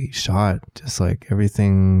beautifully shot. Just like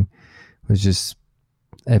everything was just,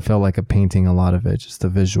 it felt like a painting. A lot of it, just the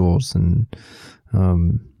visuals, and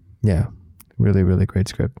really, really great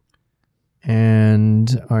script.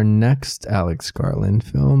 And our next Alex Garland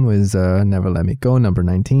film was Never Let Me Go, number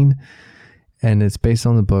 19. And it's based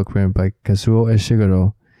on the book written by Kazuo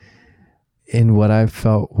Ishiguro in what I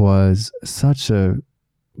felt was such a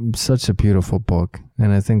beautiful book.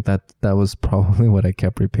 And I think that was probably what I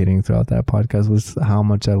kept repeating throughout that podcast, was how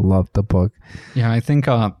much I loved the book. Yeah, I think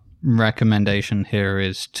our recommendation here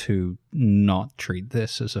is to not treat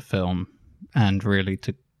this as a film, and really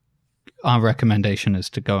to our recommendation is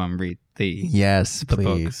to go and read the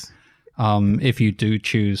please. book. If you do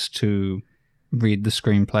choose to read the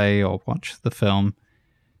screenplay or watch the film,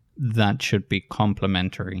 that should be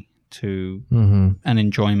complementary to an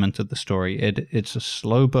enjoyment of the story. It's a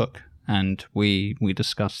slow book, and we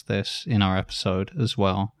discussed this in our episode as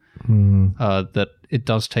well, that it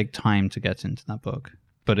does take time to get into that book,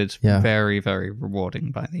 but it's very, very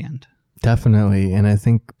rewarding by the end. Definitely. And I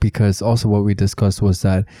think because also what we discussed was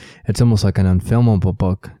that it's almost like an unfilmable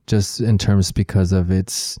book, just in terms because of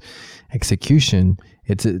its execution.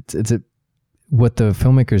 It's what the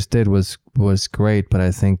filmmakers did was great, but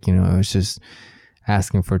I think, it was just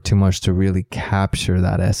asking for too much to really capture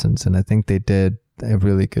that essence. And I think they did a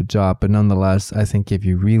really good job. But nonetheless, I think if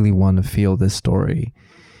you really want to feel this story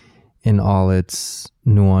in all its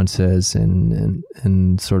nuances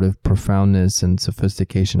and sort of profoundness and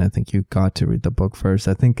sophistication, I think you got to read the book first.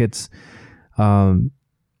 I think it's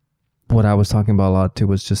what I was talking about a lot too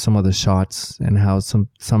was just some of the shots and how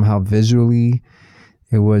somehow visually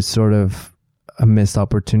it was sort of a missed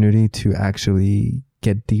opportunity to actually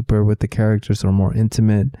get deeper with the characters or more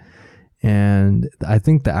intimate. And I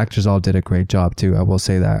think the actors all did a great job too. I will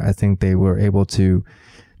say that. I think they were able to,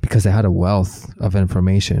 because they had a wealth of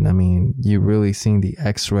information. I mean, you're really seeing the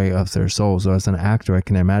x-ray of their souls. So as an actor, I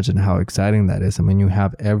can imagine how exciting that is. I mean, you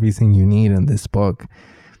have everything you need in this book.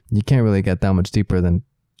 You can't really get that much deeper than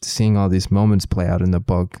seeing all these moments play out in the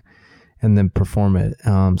book and then perform it.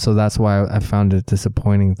 So that's why I found it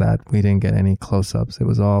disappointing that we didn't get any close-ups. It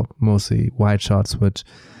was all mostly wide shots, which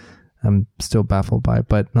I'm still baffled by.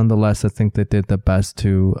 But nonetheless, I think they did the best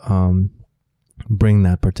to bring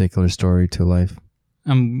that particular story to life.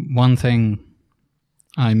 One thing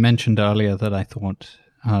I mentioned earlier that I thought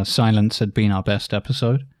Silence had been our best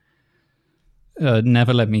episode.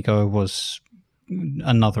 Never Let Me Go was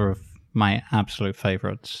another of my absolute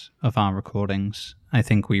favorites of our recordings. I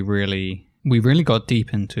think we really got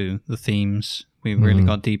deep into the themes. We really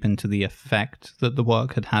got deep into the effect that the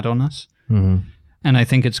work had on us. And I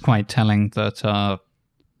think it's quite telling that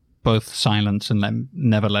both Silence and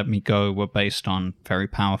Never Let Me Go were based on very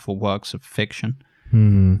powerful works of fiction.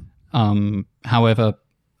 However,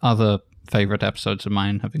 other favorite episodes of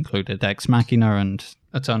mine have included Ex Machina and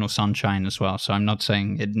Eternal Sunshine as well. So I'm not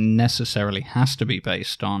saying it necessarily has to be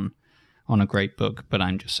based on a great book, but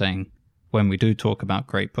I'm just saying when we do talk about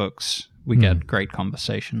great books, we get great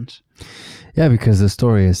conversations. Yeah, because the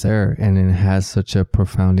story is there and it has such a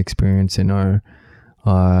profound experience in our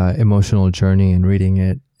emotional journey in reading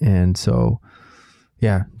it. And so,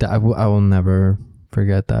 yeah, I will never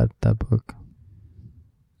forget that book.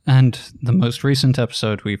 And the most recent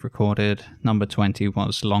episode we've recorded, number 20,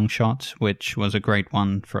 was Long Shot, which was a great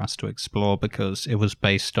one for us to explore because it was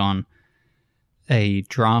based on a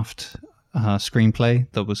draft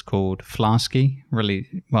screenplay that was called Flasky,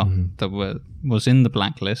 that was in the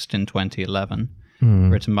Blacklist in 2011,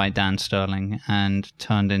 written by Dan Sterling and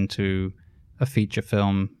turned into a feature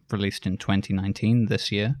film released in 2019,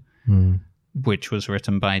 this year, which was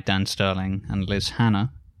written by Dan Sterling and Liz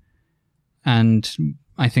Hanna. And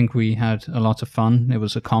I think we had a lot of fun. It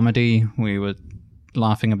was a comedy. We were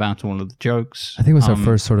laughing about all of the jokes. I think it was our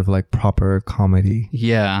first sort of like proper comedy.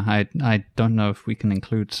 Yeah, I don't know if we can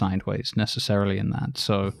include Sideways necessarily in that.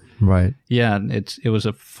 So right. Yeah, it was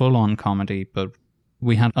a full-on comedy, but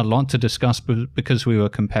we had a lot to discuss because we were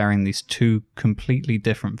comparing these two completely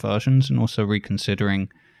different versions and also reconsidering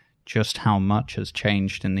just how much has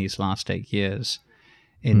changed in these last 8 years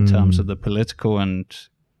in terms of the political and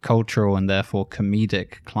cultural and therefore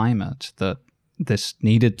comedic climate that this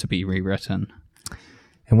needed to be rewritten.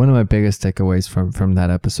 And one of my biggest takeaways from that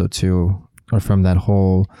episode too, or from that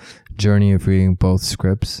whole journey of reading both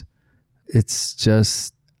scripts, it's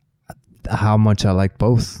just how much I like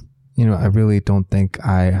both. I really don't think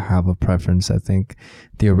I have a preference. I think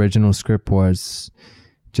the original script was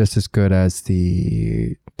just as good as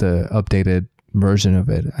the updated version of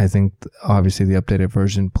it. I think obviously the updated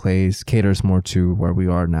version caters more to where we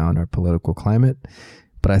are now in our political climate.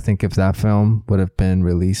 But I think if that film would have been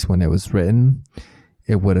released when it was written,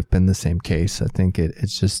 it would have been the same case. I think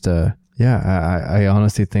it's just, I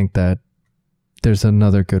honestly think that there's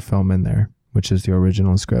another good film in there, which is the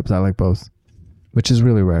original script. I like both, which is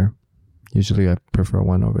really rare. Usually I prefer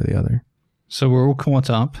one over the other. So we're all caught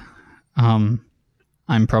up. I'm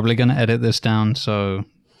probably going to edit this down so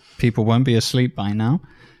people won't be asleep by now.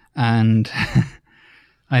 And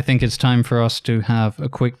I think it's time for us to have a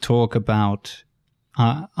quick talk about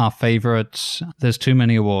our favorites. There's too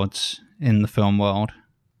many awards in the film world,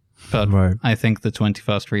 but right. I think the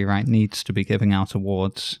 21st Rewrite needs to be giving out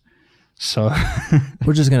awards. So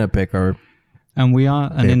we're just going to pick our And we are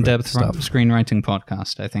an favorite in-depth stuff. screenwriting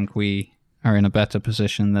podcast. I think we are in a better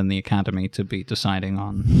position than the Academy to be deciding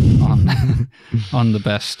on on the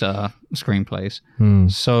best screenplays.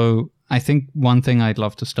 So I think one thing I'd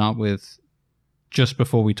love to start with, just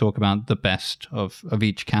before we talk about the best of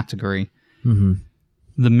each category, the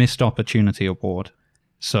Missed Opportunity Award.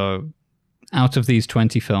 So out of these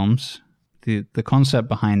 20 films, the concept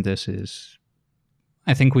behind this is,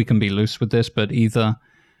 I think we can be loose with this, but either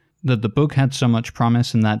that the book had so much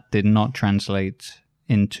promise and that did not translate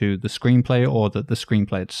into the screenplay, or that the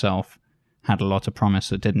screenplay itself had a lot of promise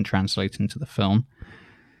that didn't translate into the film.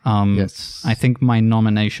 Yes. I think my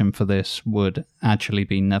nomination for this would actually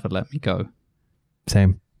be Never Let Me Go.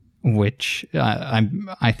 Same. Which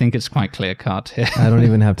I think it's quite clear cut here. I don't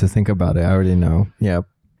even have to think about it. I already know. Yeah.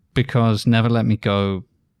 Because Never Let Me Go,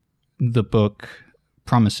 the book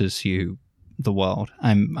promises you the world.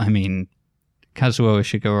 I mean, Kazuo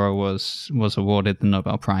Ishiguro was awarded the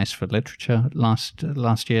Nobel Prize for Literature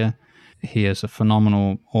last year. He is a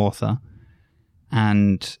phenomenal author,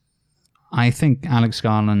 and I think Alex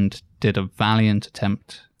Garland did a valiant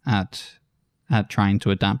attempt at trying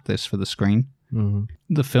to adapt this for the screen.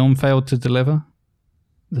 The film failed to deliver.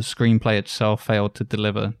 The screenplay itself failed to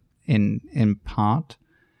deliver in part.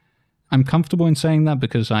 I'm comfortable in saying that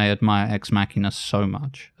because I admire Ex Machina so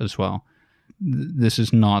much as well. This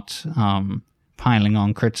is not piling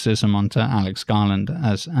on criticism onto Alex Garland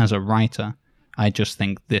as a writer. I just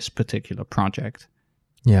think this particular project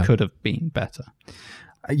could have been better.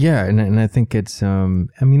 Yeah, and I think it's, I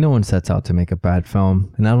mean, no one sets out to make a bad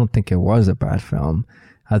film, and I don't think it was a bad film.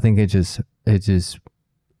 I think it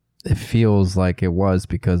feels like it was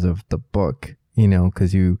because of the book, you know,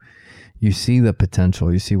 because you see the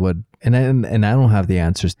potential, you see what, and I don't have the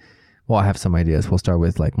answers. Well, I have some ideas. We'll start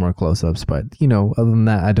with like more close-ups, but you know, other than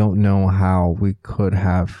that, I don't know how we could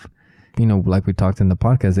have, you know, like we talked in the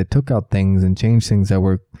podcast, they took out things and changed things that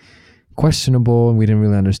were questionable, and we didn't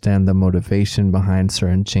really understand the motivation behind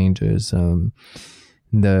certain changes. The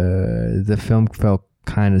film felt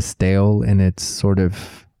kind of stale in its sort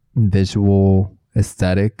of visual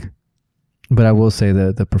aesthetic, but I will say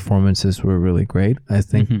that the performances were really great. I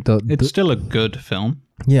think it's still a good film.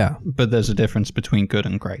 Yeah, but there's a difference between good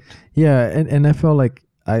and great. Yeah, and I felt like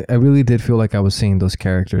I really did feel like I was seeing those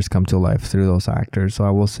characters come to life through those actors. So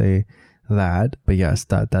I will say that. But yes,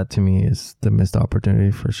 that to me is the missed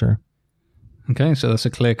opportunity for sure. Okay, so that's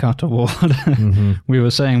a clear-cut award. We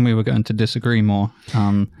were saying we were going to disagree more.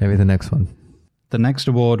 Maybe the next one. The next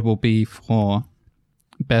award will be for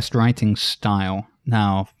Best Writing Style.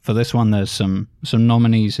 Now, for this one, there's some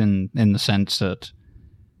nominees in the sense that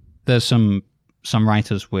there's some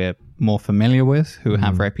writers we're more familiar with who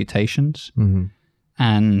have reputations.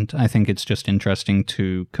 And I think it's just interesting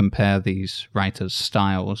to compare these writers'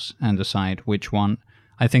 styles and decide which one.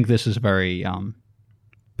 I think this is a very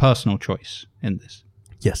personal choice in this.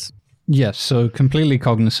 Yes. Yes, so completely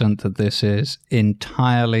cognizant that this is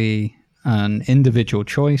entirely an individual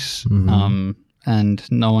choice,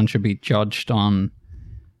 and no one should be judged on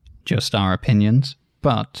just our opinions.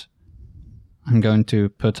 But I'm going to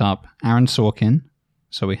put up Aaron Sorkin.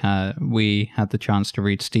 So we had the chance to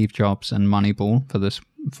read Steve Jobs and Moneyball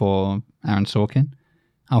for Aaron Sorkin,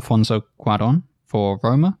 Alfonso Cuarón for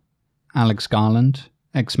Roma, Alex Garland,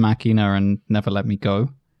 Ex Machina and Never Let Me Go,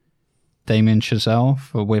 Damien Chazelle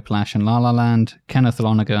for Whiplash and La La Land, Kenneth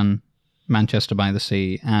Lonergan, Manchester by the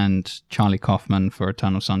Sea, and Charlie Kaufman for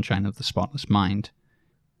Eternal Sunshine of the Spotless Mind.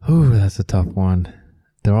 Ooh, that's a tough one.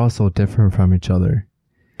 They're all so different from each other.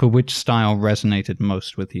 But which style resonated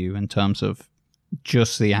most with you in terms of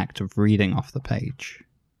just the act of reading off the page,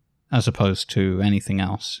 as opposed to anything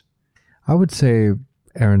else? I would say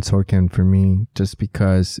Aaron Sorkin for me, just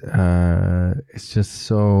because it's just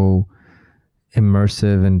so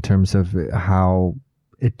immersive in terms of how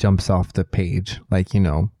it jumps off the page. Like, you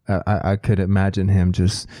know, I could imagine him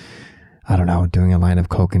just, I don't know, doing a line of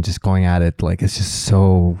coke and just going at it. Like, it's just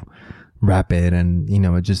so rapid, and you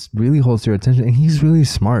know, it just really holds your attention. And he's really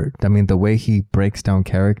smart. I mean, the way he breaks down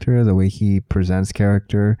character, the way he presents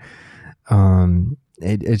character,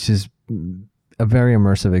 it's just a very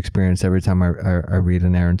immersive experience every time I read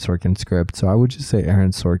an Aaron Sorkin script. So I would just say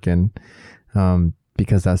Aaron Sorkin,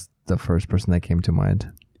 because that's the first person that came to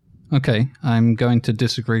mind. Okay, I'm going to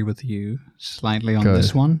disagree with you slightly on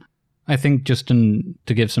this one. I think just to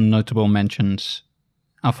give some notable mentions,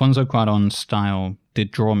 Alfonso Cuarón's style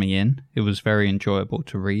did draw me in. It was very enjoyable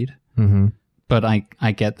to read. But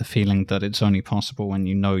I get the feeling that it's only possible when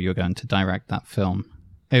you know you're going to direct that film.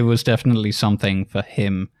 It was definitely something for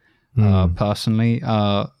him personally.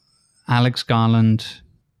 Alex Garland,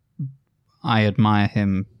 I admire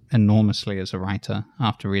him enormously as a writer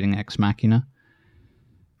after reading Ex Machina.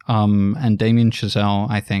 And Damien Chazelle,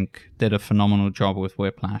 I think, did a phenomenal job with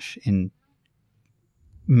Whiplash in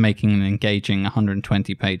making an engaging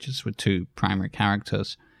 120 pages with 2 primary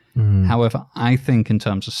characters. However, I think in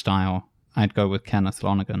terms of style, I'd go with Kenneth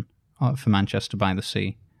Lonergan for Manchester by the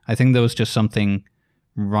Sea. I think there was just something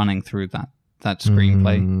running through that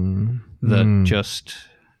screenplay that just...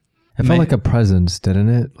 It felt like a presence, didn't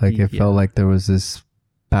it? Like it felt like there was this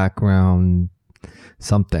background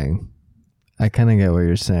something. I kind of get what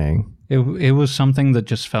you're saying. It was something that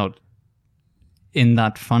just felt in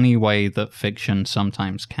that funny way that fiction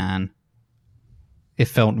sometimes can. It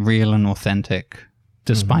felt real and authentic,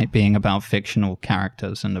 despite being about fictional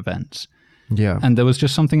characters and events. Yeah. And there was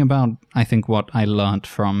just something about, I think, what I learned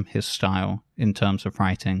from his style in terms of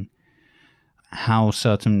writing, how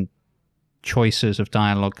certain choices of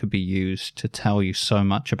dialogue could be used to tell you so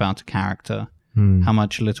much about a character, how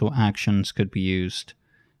much little actions could be used.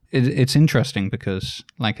 It's interesting because,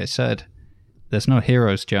 like I said, there's no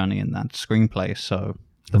hero's journey in that screenplay, so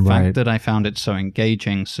the fact that I found it so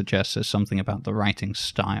engaging suggests there's something about the writing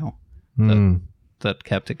style that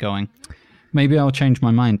kept it going. Maybe I'll change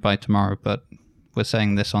my mind by tomorrow, but we're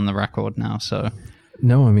saying this on the record now, so...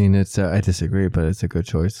 No, I mean, it's I disagree, but it's a good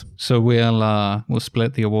choice. So we'll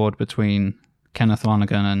split the award between Kenneth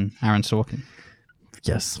Lonergan and Aaron Sorkin.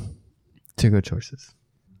 Yes. 2 good choices.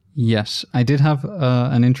 Yes, I did have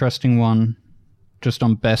an interesting one just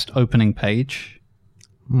on best opening page,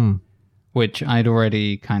 which I'd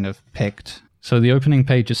already kind of picked. So the opening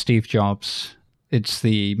page is Steve Jobs. It's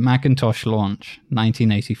the Macintosh launch,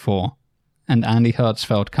 1984, and Andy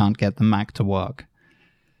Hertzfeld can't get the Mac to work.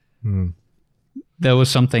 There was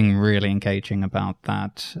something really engaging about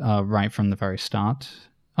that right from the very start.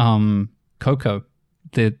 Coco,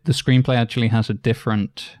 the screenplay actually has a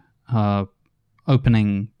different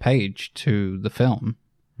opening page to the film,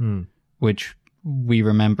 which we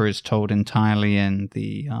remember is told entirely in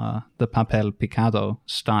the papel picado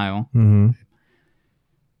style.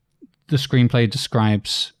 The screenplay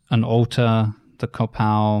describes an altar, the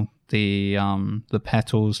copal, the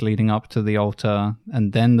petals leading up to the altar,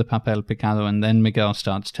 and then the papel picado, and then Miguel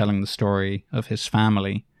starts telling the story of his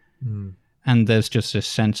family. And there's just this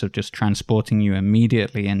sense of just transporting you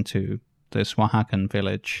immediately into this Oaxacan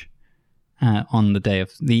village on the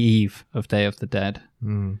eve of Day of the Dead.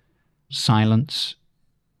 Silence,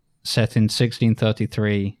 set in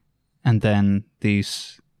 1633, and then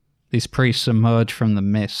these priests emerge from the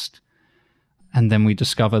mist, and then we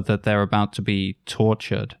discover that they're about to be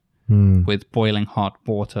tortured with boiling hot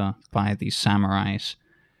water by these samurais.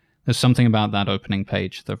 There's something about that opening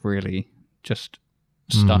page that really just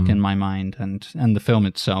stuck in my mind, and the film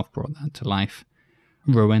itself brought that to life.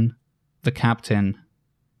 Ruin, the captain,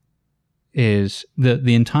 is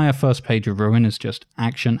the entire first page of Ruin is just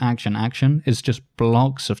action, action, action. It's just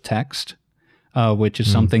blocks of text, which is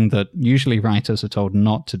something that usually writers are told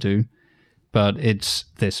not to do, but it's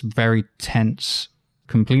this very tense,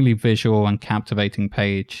 completely visual and captivating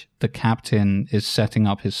page. The captain is setting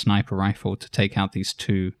up his sniper rifle to take out these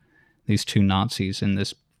two Nazis in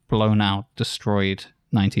this blown out, destroyed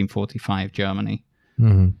 1945 Germany.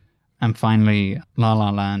 And finally, La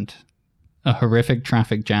La Land, a horrific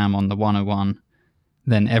traffic jam on the 101.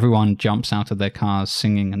 Then everyone jumps out of their cars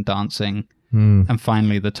singing and dancing. And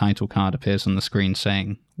finally, the title card appears on the screen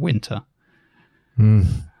saying Winter.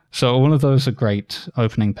 So all of those are great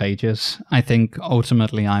opening pages. I think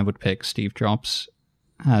ultimately I would pick Steve Jobs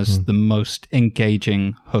as the most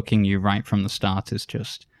engaging, hooking you right from the start is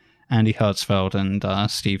just Andy Hertzfeld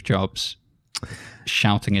and Steve Jobs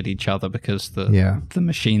shouting at each other because the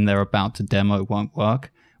machine they're about to demo won't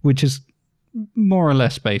work, which is more or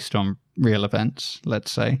less based on real events,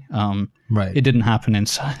 let's say. Right. It didn't happen in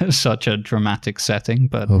such a dramatic setting,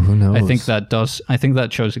 but who knows? I think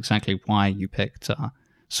that shows exactly why you picked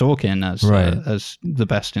Sorkin as the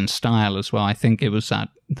best in style as well. I think it was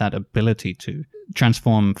that ability to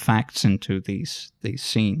transform facts into these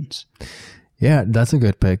scenes. Yeah, that's a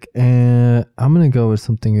good pick. And I'm going to go with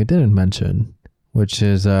something you didn't mention, which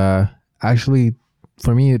is actually,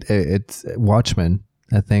 for me, it's Watchmen.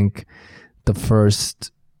 I think the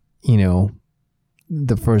first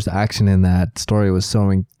action in that story was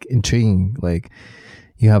so intriguing. Like,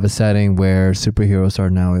 you have a setting where superheroes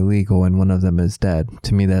are now illegal and one of them is dead.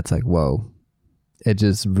 To me, that's like, whoa. It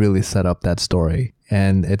just really set up that story.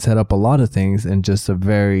 And it set up a lot of things in just a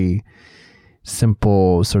very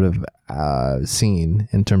simple sort of scene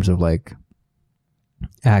in terms of like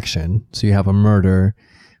action. So you have a murder.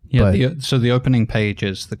 Yeah, so the opening page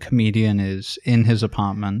is the comedian is in his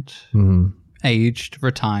apartment, aged,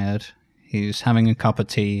 retired. He's having a cup of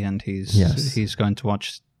tea and he's going to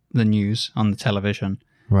watch the news on the television.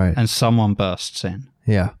 Right. And someone bursts in.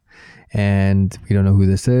 Yeah. And we don't know who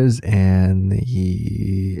this is, and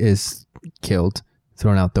he is killed,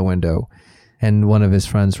 thrown out the window. And one of his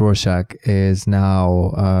friends, Rorschach, is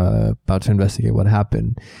now about to investigate what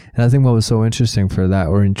happened. And I think what was so interesting for that,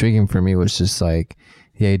 or intriguing for me, was just like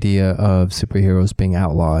the idea of superheroes being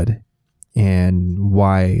outlawed and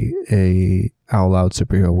why a out-loud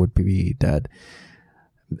superhero would be dead.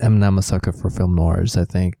 I'm a sucker for film noirs. I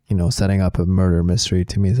think, setting up a murder mystery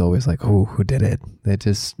to me is always like, oh, who did it?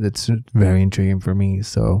 It's very intriguing for me.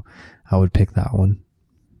 So I would pick that one.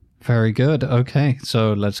 Very good. Okay,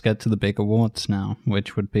 so let's get to the big awards now,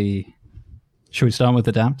 which would be... Should we start with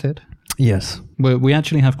adapted? Yes. We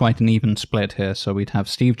actually have quite an even split here. So we'd have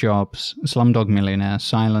Steve Jobs, Slumdog Millionaire,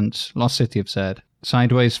 Silence, Lost City of Z,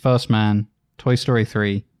 Sideways, First Man, Toy Story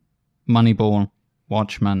 3, Moneyball,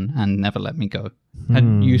 Watchmen, and Never Let Me Go.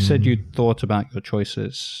 And you said you thought about your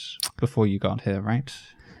choices before you got here, right?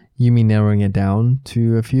 You mean narrowing it down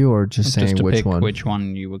to a few, or just saying to which pick one? Which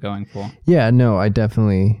one you were going for? Yeah, no, I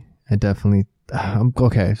definitely.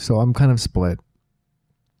 Okay, so I'm kind of split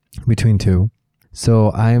between two. So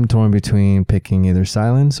I am torn between picking either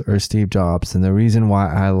Silence or Steve Jobs, and the reason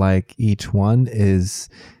why I like each one is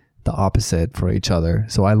the opposite for each other.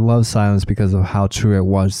 So I love Silence because of how true it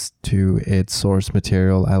was to its source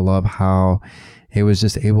material. I love how it was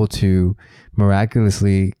just able to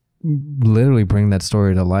miraculously literally bring that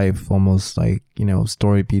story to life, almost like,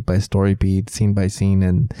 story beat by story beat, scene by scene.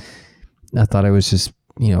 And I thought it was just,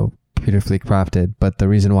 beautifully crafted. But the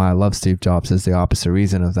reason why I love Steve Jobs is the opposite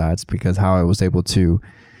reason of that. It's because how I was able to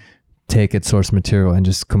take its source material and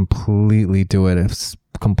just completely do it a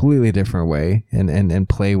completely different way and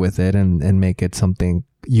play with it and make it something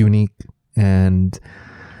unique. And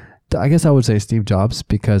I guess I would say Steve Jobs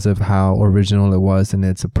because of how original it was in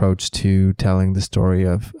its approach to telling the story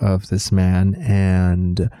of this man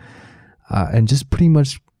and just pretty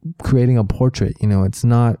much creating a portrait. It's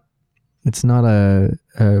not a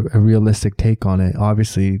realistic take on it.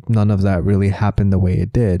 Obviously, none of that really happened the way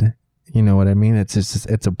it did. You know what I mean? It's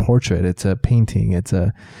a portrait. It's a painting. It's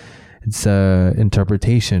a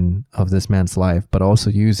interpretation of this man's life, but also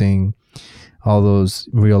using all those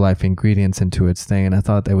real life ingredients into its thing. And I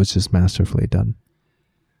thought that was just masterfully done.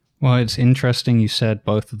 Well, it's interesting you said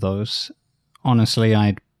both of those. Honestly,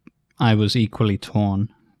 I was equally torn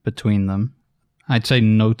between them. I'd say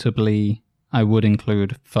notably, I would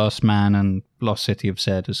include First Man and Lost City of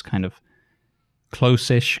Z as kind of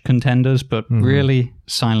close-ish contenders, but really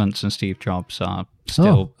Silence and Steve Jobs are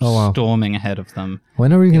still storming ahead of them.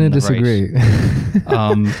 When are we going to disagree?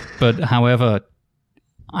 But however,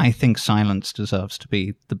 I think Silence deserves to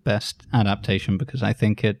be the best adaptation because I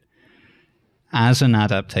think it, as an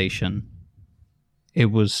adaptation,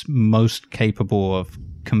 it was most capable of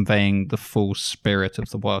conveying the full spirit of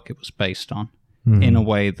the work it was based on in a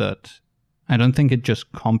way that I don't think it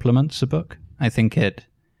just complements the book. I think it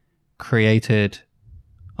created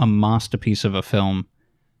a masterpiece of a film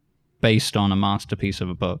based on a masterpiece of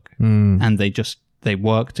a book. And they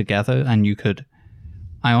work together, and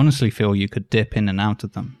I honestly feel you could dip in and out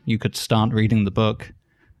of them. You could start reading the book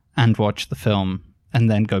and watch the film and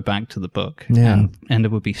then go back to the book. Yeah. And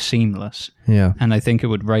it would be seamless. Yeah. And I think it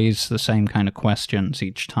would raise the same kind of questions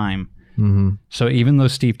each time. So even though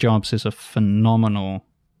Steve Jobs is a phenomenal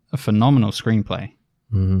screenplay,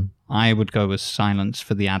 I would go with Silence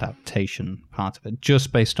for the adaptation part of it,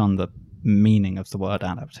 just based on the meaning of the word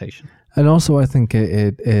adaptation. And also I think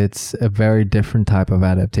it's a very different type of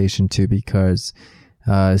adaptation too, because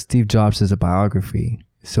Steve Jobs is a biography.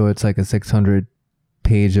 So it's like a 600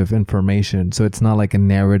 page of information. So it's not like a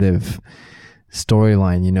narrative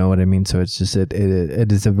storyline, you know what I mean? So it's just, it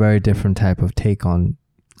is a very different type of take on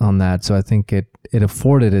that. So I think it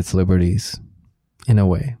afforded its liberties in a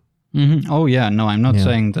way. Oh yeah, no, I'm not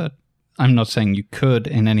saying that. I'm not saying you could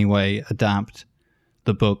in any way adapt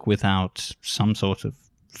the book without some sort of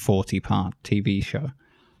 40-part TV show.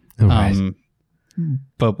 Right.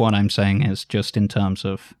 But what I'm saying is just in terms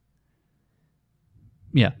of,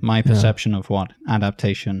 my perception of what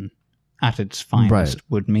adaptation at its finest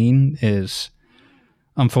would mean is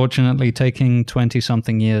unfortunately taking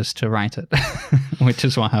 20-something years to write it, which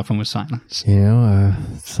is what happened with Silence.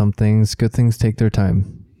 Good things take their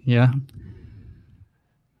time. Yeah.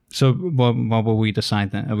 So what will we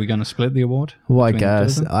decide then? Are we going to split the award? Well, I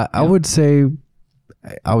guess. I would say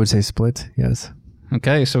split, yes.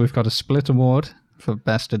 Okay, so we've got a split award for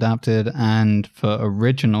Best Adapted and for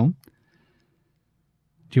Original.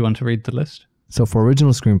 Do you want to read the list? So for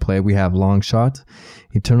Original Screenplay, we have Long Shot,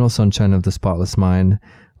 Eternal Sunshine of the Spotless Mind,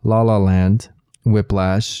 La La Land,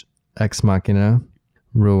 Whiplash, Ex Machina,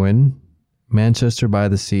 Ruin, Manchester by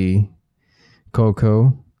the Sea,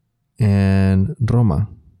 Coco, and Roma.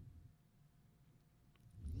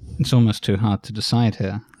 It's almost too hard to decide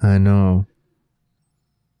here. I know.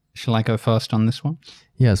 Shall I go first on this one?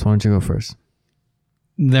 Yes, why don't you go first?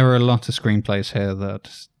 There are a lot of screenplays here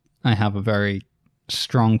that I have a very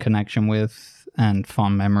strong connection with and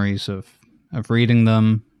fond memories of reading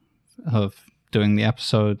them, of doing the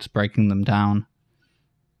episodes, breaking them down.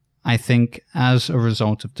 I think as a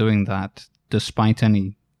result of doing that, despite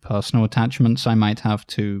any personal attachments I might have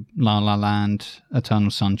to La La Land,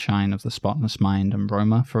 Eternal Sunshine of the Spotless Mind, and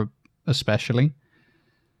Roma especially,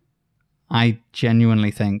 I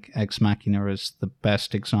genuinely think Ex Machina is the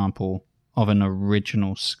best example of an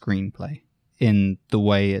original screenplay in the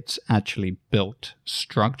way it's actually built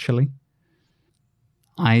structurally.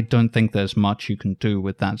 I don't think there's much you can do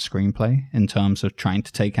with that screenplay in terms of trying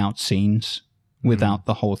to take out scenes without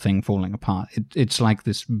the whole thing falling apart. It's like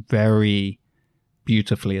this very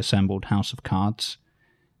beautifully assembled house of cards,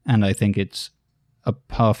 and I think it's a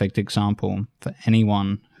perfect example for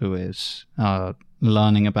anyone who is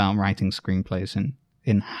learning about writing screenplays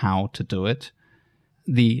in how to do it.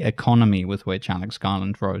 The economy with which Alex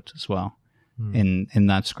Garland wrote as well in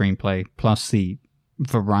that screenplay, plus the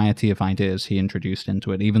variety of ideas he introduced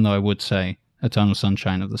into it, even though I would say Eternal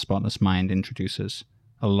Sunshine of the Spotless Mind introduces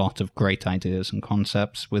a lot of great ideas and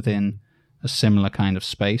concepts within a similar kind of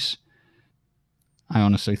space. I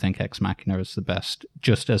honestly think Ex Machina is the best,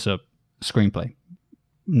 just as a screenplay.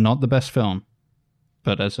 Not the best film,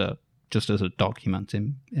 but just as a document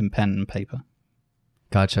in pen and paper.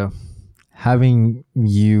 Gotcha. Having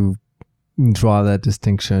you draw that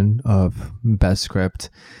distinction of best script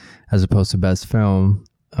as opposed to best film,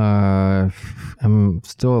 I'm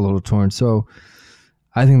still a little torn. So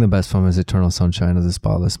I think the best film is Eternal Sunshine of the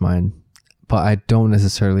Spotless Mind, but I don't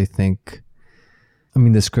necessarily think, I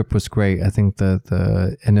mean, the script was great. I think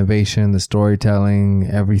the innovation, the storytelling,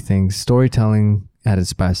 everything, storytelling at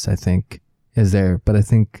its best, I think, is there. But I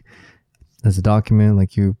think as a document,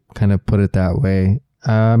 like you kind of put it that way,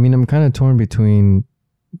 I mean, I'm kind of torn between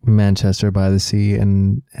Manchester by the Sea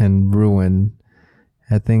and Ruin.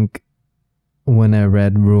 I think when I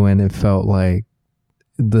read Ruin, it felt like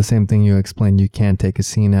the same thing you explained. You can't take a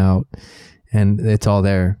scene out, and it's all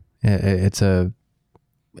there. It's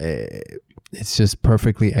just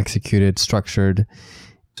perfectly executed, structured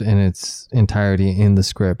in its entirety in the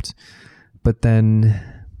script. But then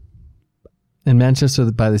in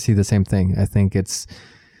Manchester by the Sea, the same thing. I think it's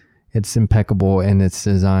impeccable in its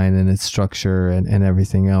design and its structure and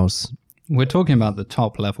everything else. We're talking about the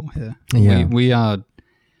top level here. Yeah.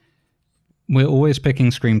 We're always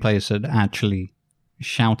picking screenplays that actually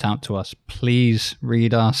shout out to us. Please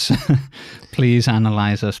read us. Please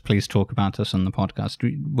analyze us. Please talk about us on the podcast.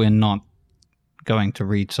 We're not going to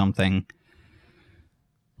read something.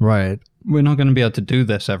 Right. We're not going to be able to do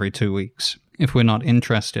this every 2 weeks if we're not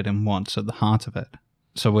interested in what's at the heart of it.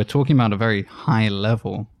 So we're talking about a very high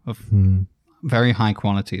level of very high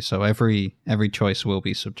quality. So every choice will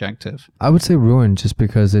be subjective. I would say Ruin, just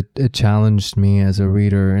because it challenged me as a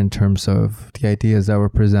reader in terms of the ideas that were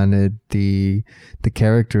presented, the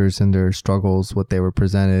characters and their struggles, what they were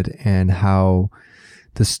presented, and how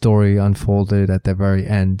the story unfolded at the very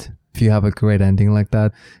end. If you have a great ending like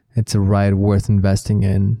that, it's a ride worth investing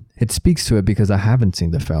in. It speaks to it because I haven't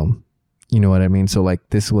seen the film. You know what I mean? So like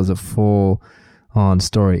this was a full on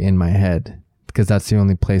story in my head because that's the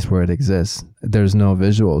only place where it exists. There's no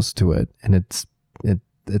visuals to it, and it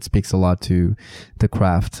speaks a lot to the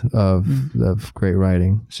craft of great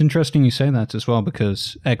writing. It's interesting you say that as well,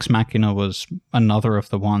 because Ex Machina was another of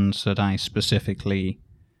the ones that I specifically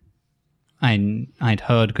I'd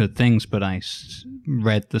heard good things, but I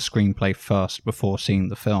read the screenplay first before seeing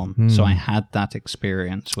the film. So I had that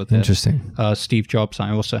experience with it. Interesting. Steve Jobs,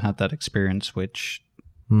 I also had that experience, which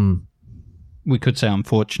we could say,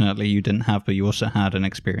 unfortunately, you didn't have, but you also had an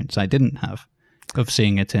experience I didn't have of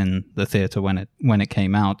seeing it in the theater when it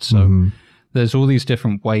came out. So there's all these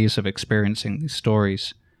different ways of experiencing these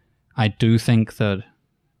stories. I do think that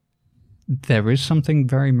there is something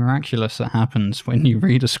very miraculous that happens when you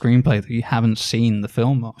read a screenplay that you haven't seen the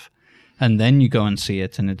film of, and then you go and see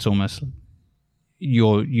it, and it's almost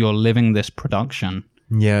you're living this production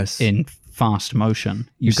in fast motion.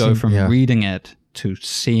 You go from reading it to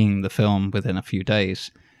seeing the film within a few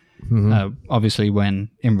days. Obviously,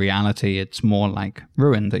 when in reality it's more like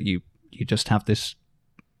Ruin, that you just have this,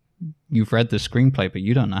 you've read the screenplay, but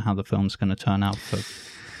you don't know how the film's going to turn out for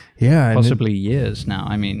possibly years now.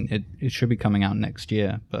 I mean, it should be coming out next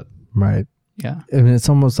year, but right. Yeah. I mean, it's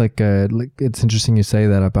almost like it's interesting you say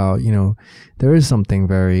that about, there is something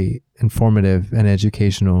very informative and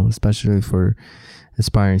educational, especially for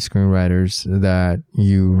aspiring screenwriters, that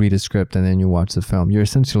you read a script and then you watch the film. You're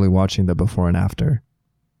essentially watching the before and after.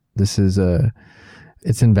 This is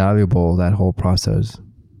it's invaluable, that whole process.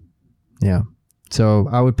 Yeah. So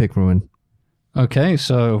I would pick Ruin. Okay,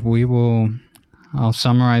 so I'll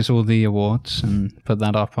summarize all the awards and put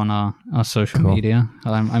that up on our social media.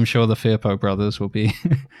 I'm sure the Firpo brothers will be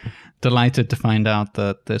delighted to find out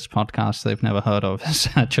that this podcast they've never heard of has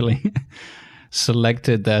actually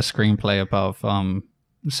selected their screenplay above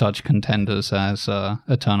such contenders as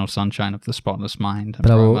Eternal Sunshine of the Spotless Mind and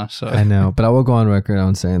Roma. I know, but I will go on record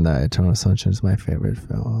on saying that Eternal Sunshine is my favorite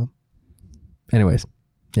film. Anyways,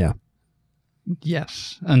 yeah.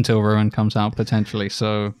 Yes, until Ruin comes out potentially.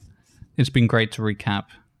 So it's been great to recap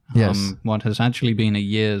what has actually been a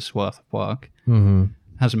year's worth of work. Mm-hmm.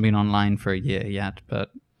 Hasn't been online for a year yet,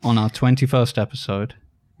 but on our 21st episode,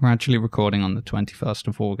 we're actually recording on the 21st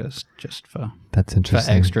of August, just for that's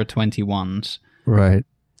interesting. For extra 21s. Right.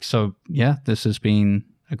 So yeah, this has been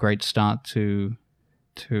a great start to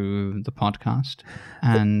the podcast.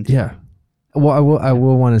 And yeah. Well, I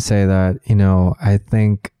will want to say that, I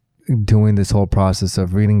think doing this whole process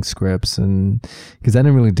of reading scripts, and because I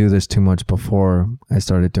didn't really do this too much before I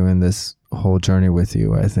started doing this whole journey with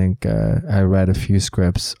you. I think I read a few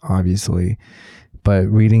scripts, obviously, but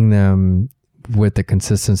reading them with the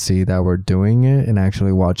consistency that we're doing it and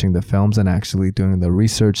actually watching the films and actually doing the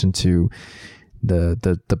research into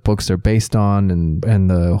the books they're based on and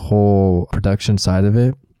the whole production side of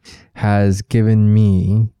it has given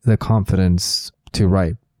me the confidence to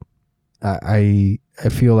write. I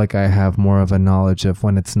feel like I have more of a knowledge of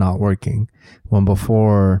when it's not working. When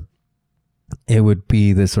before it would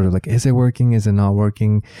be this sort of like, is it working? Is it not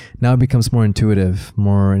working? Now it becomes more intuitive,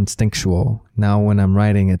 more instinctual. Now when I'm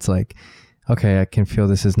writing, it's like, okay, I can feel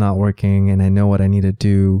this is not working and I know what I need to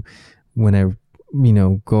do. When I,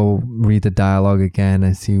 go read the dialogue again,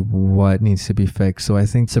 I see what needs to be fixed. So I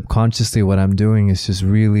think subconsciously what I'm doing is just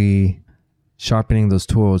really sharpening those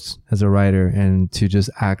tools as a writer and to just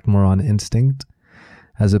act more on instinct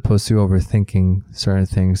as opposed to overthinking certain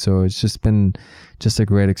things. So it's just been just a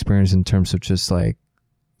great experience in terms of just like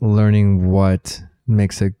learning what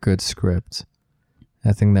makes a good script.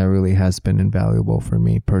 I think that really has been invaluable for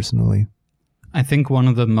me personally. I think one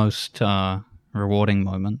of the most rewarding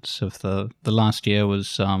moments of the last year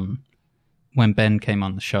was when Ben came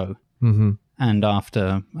on the show. Mm-hmm. And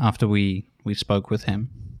after we spoke with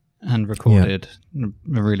him and recorded a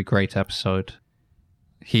really great episode,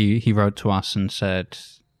 he wrote to us and said,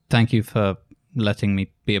 "Thank you for letting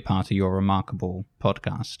me be a part of your remarkable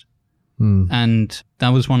podcast." And that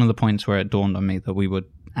was one of the points where it dawned on me that we were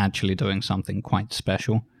actually doing something quite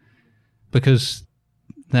special, because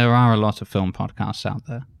there are a lot of film podcasts out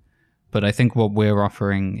there, but I think what we're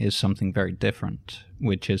offering is something very different,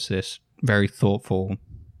 which is this very thoughtful,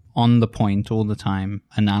 on the point all the time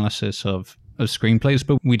analysis of screenplays,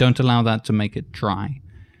 but we don't allow that to make it dry.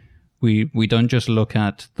 We don't just look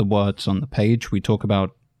at the words on the page. We talk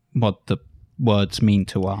about what the words mean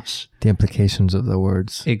to us. The implications of the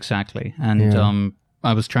words. Exactly. And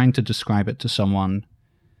I was trying to describe it to someone,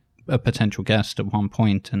 a potential guest at one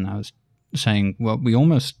point, and I was saying, well, we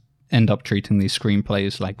almost end up treating these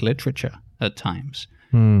screenplays like literature at times,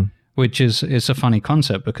 which is a funny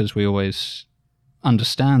concept because we always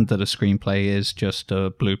understand that a screenplay is just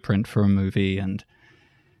a blueprint for a movie, and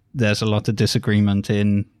there's a lot of disagreement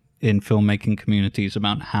in filmmaking communities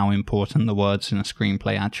about how important the words in a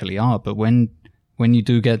screenplay actually are. But when you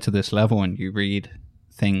do get to this level and you read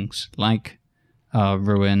things like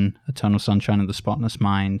Ruin, Eternal Sunshine of the Spotless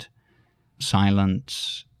Mind,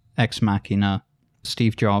 Silence, Ex Machina,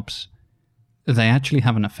 Steve Jobs, they actually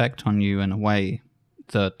have an effect on you in a way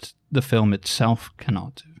that the film itself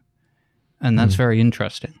cannot do. And that's very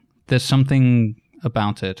interesting. There's something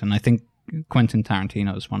about it, and I think Quentin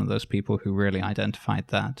Tarantino is one of those people who really identified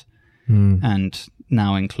that and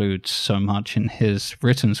now includes so much in his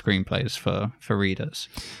written screenplays for readers.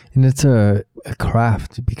 And it's a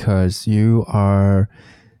craft because you are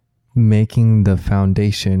making the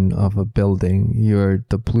foundation of a building. You're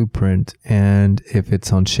the blueprint, and if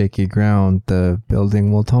it's on shaky ground, the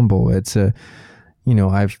building will tumble. It's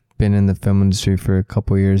I've been in the film industry for a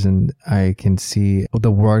couple of years, and I can see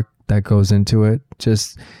the work that goes into it,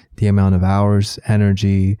 just the amount of hours,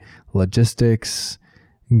 energy, logistics,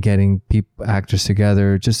 getting actors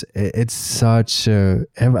together. Just it's such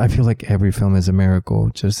I feel like every film is a miracle,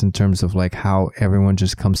 just in terms of like how everyone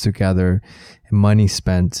just comes together and money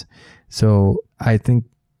spent. So I think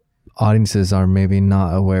audiences are maybe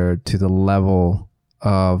not aware to the level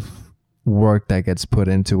of work that gets put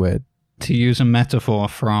into it. To use a metaphor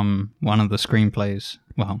from one of the screenplays,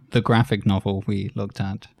 well, the graphic novel we looked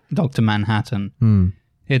at, Dr. Manhattan,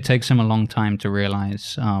 it takes him a long time to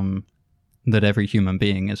realize that every human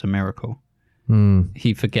being is a miracle.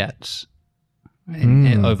 He forgets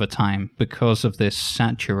over time because of this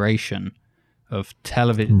saturation of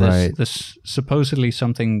television. Right. There's supposedly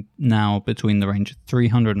something now between the range of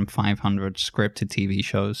 300 and 500 scripted TV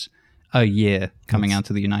shows a year coming out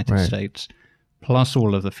of the United States, plus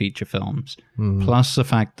all of the feature films, plus the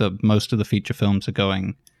fact that most of the feature films are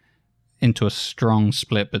going into a strong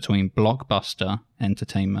split between blockbuster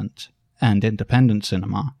entertainment and independent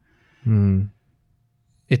cinema.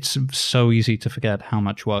 It's so easy to forget how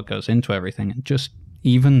much work goes into everything. And just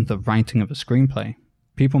even the writing of a screenplay.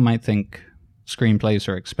 People might think screenplays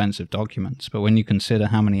are expensive documents, but when you consider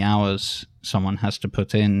how many hours someone has to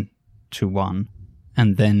put in to one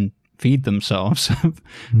and then feed themselves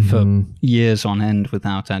for years on end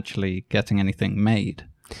without actually getting anything made.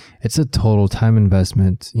 It's a total time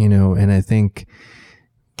investment, and I think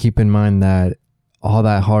keep in mind that all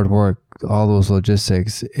that hard work, all those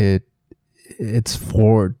logistics, it's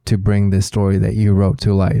to bring this story that you wrote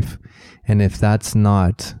to life. And if that's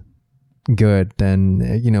not good,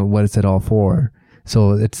 then, what is it all for?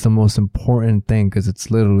 So it's the most important thing because it's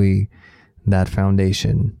literally that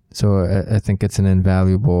foundation. So I think it's an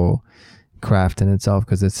invaluable craft in itself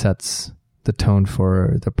because it sets the tone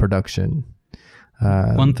for the production.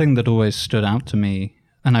 One thing that always stood out to me,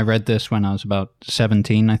 and I read this when I was about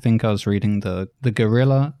 17, I think I was reading the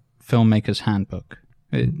Guerrilla Filmmaker's Handbook.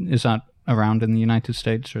 Is that around in the United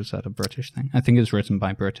States, or is that a British thing? I think it's written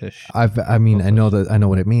by British. I know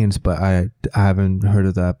what it means, but I haven't heard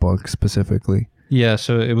of that book specifically. Yeah,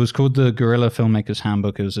 so it was called the Guerrilla Filmmaker's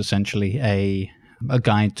Handbook. It was essentially a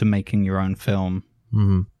guide to making your own film.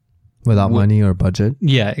 Without money or budget?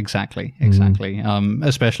 Yeah, exactly.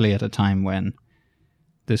 Especially at a time when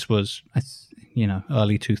this was,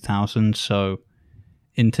 early 2000s, so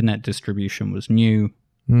internet distribution was new.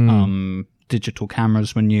 Digital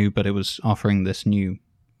cameras were new, but it was offering this new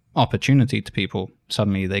opportunity to people.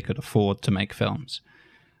 Suddenly they could afford to make films.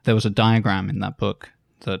 There was a diagram in that book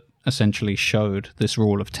that essentially showed this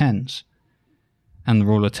rule of tens. And the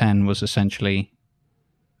rule of 10 was essentially,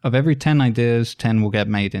 of every 10 ideas, 10 will get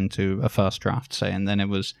made into a first draft, say. And then it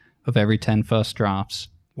was, of every 10 first drafts,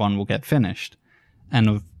 1 will get finished. And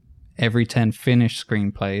of every 10 finished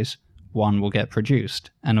screenplays, 1 will get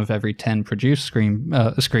produced. And of every 10 produced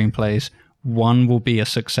screenplays, 1 will be a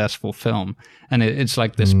successful film. And it's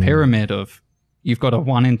like this pyramid of, you've got a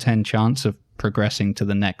 1 in 10 chance of progressing to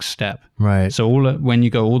the next step. Right. So when you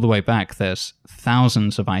go all the way back, there's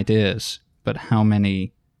thousands of ideas, but how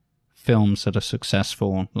many films that are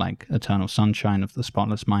successful, like Eternal Sunshine of the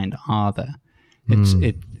Spotless Mind, are there?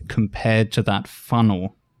 It compared to that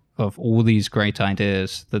funnel of all these great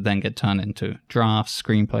ideas that then get turned into drafts,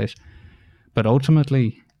 screenplays. But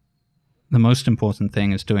ultimately, the most important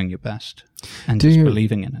thing is doing your best and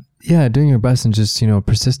believing in it. Yeah, doing your best and just,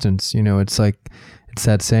 persistence. It's like, it's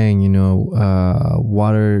that saying,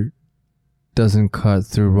 water doesn't cut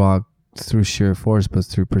through rock through sheer force, but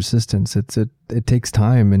through persistence. It takes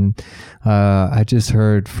time. And I just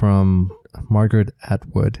heard from Margaret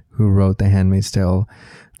Atwood, who wrote The Handmaid's Tale.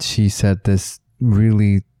 She said this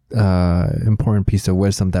really important piece of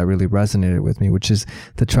wisdom that really resonated with me, which is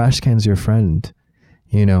the trash can's your friend.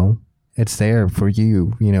 It's there for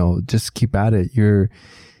you. Just keep at it.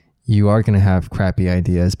 You are going to have crappy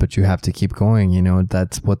ideas, but you have to keep going.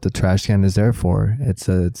 That's what the trash can is there for. It's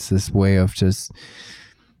this way of just,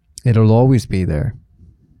 it'll always be there.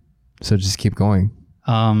 So just keep going.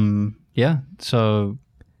 Yeah. So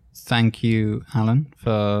thank you, Alan,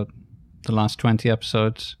 for the last 20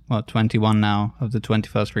 episodes, 21 now of the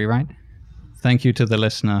 21st Rewrite. Thank you to the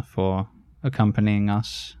listener for accompanying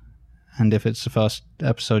us. And if it's the first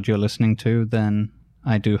episode you're listening to, then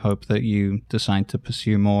I do hope that you decide to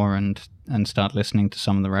pursue more and start listening to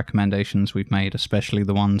some of the recommendations we've made, especially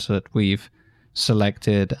the ones that we've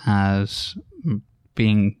selected as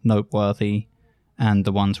being noteworthy and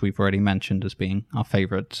the ones we've already mentioned as being our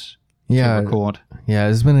favorites to record. Yeah,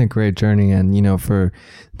 it's been a great journey. And, for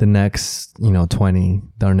the next, 20,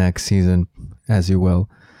 our next season, as you will,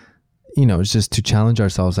 it's just to challenge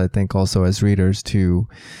ourselves, I think, also as readers to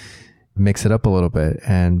mix it up a little bit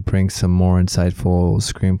and bring some more insightful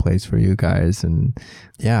screenplays for you guys. And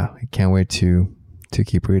yeah, I can't wait to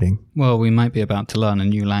keep reading. Well, we might be about to learn a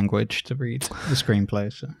new language to read the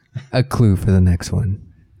screenplay. So. A clue for the next one.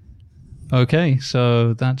 Okay,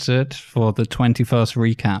 so that's it for the 21st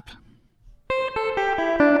recap.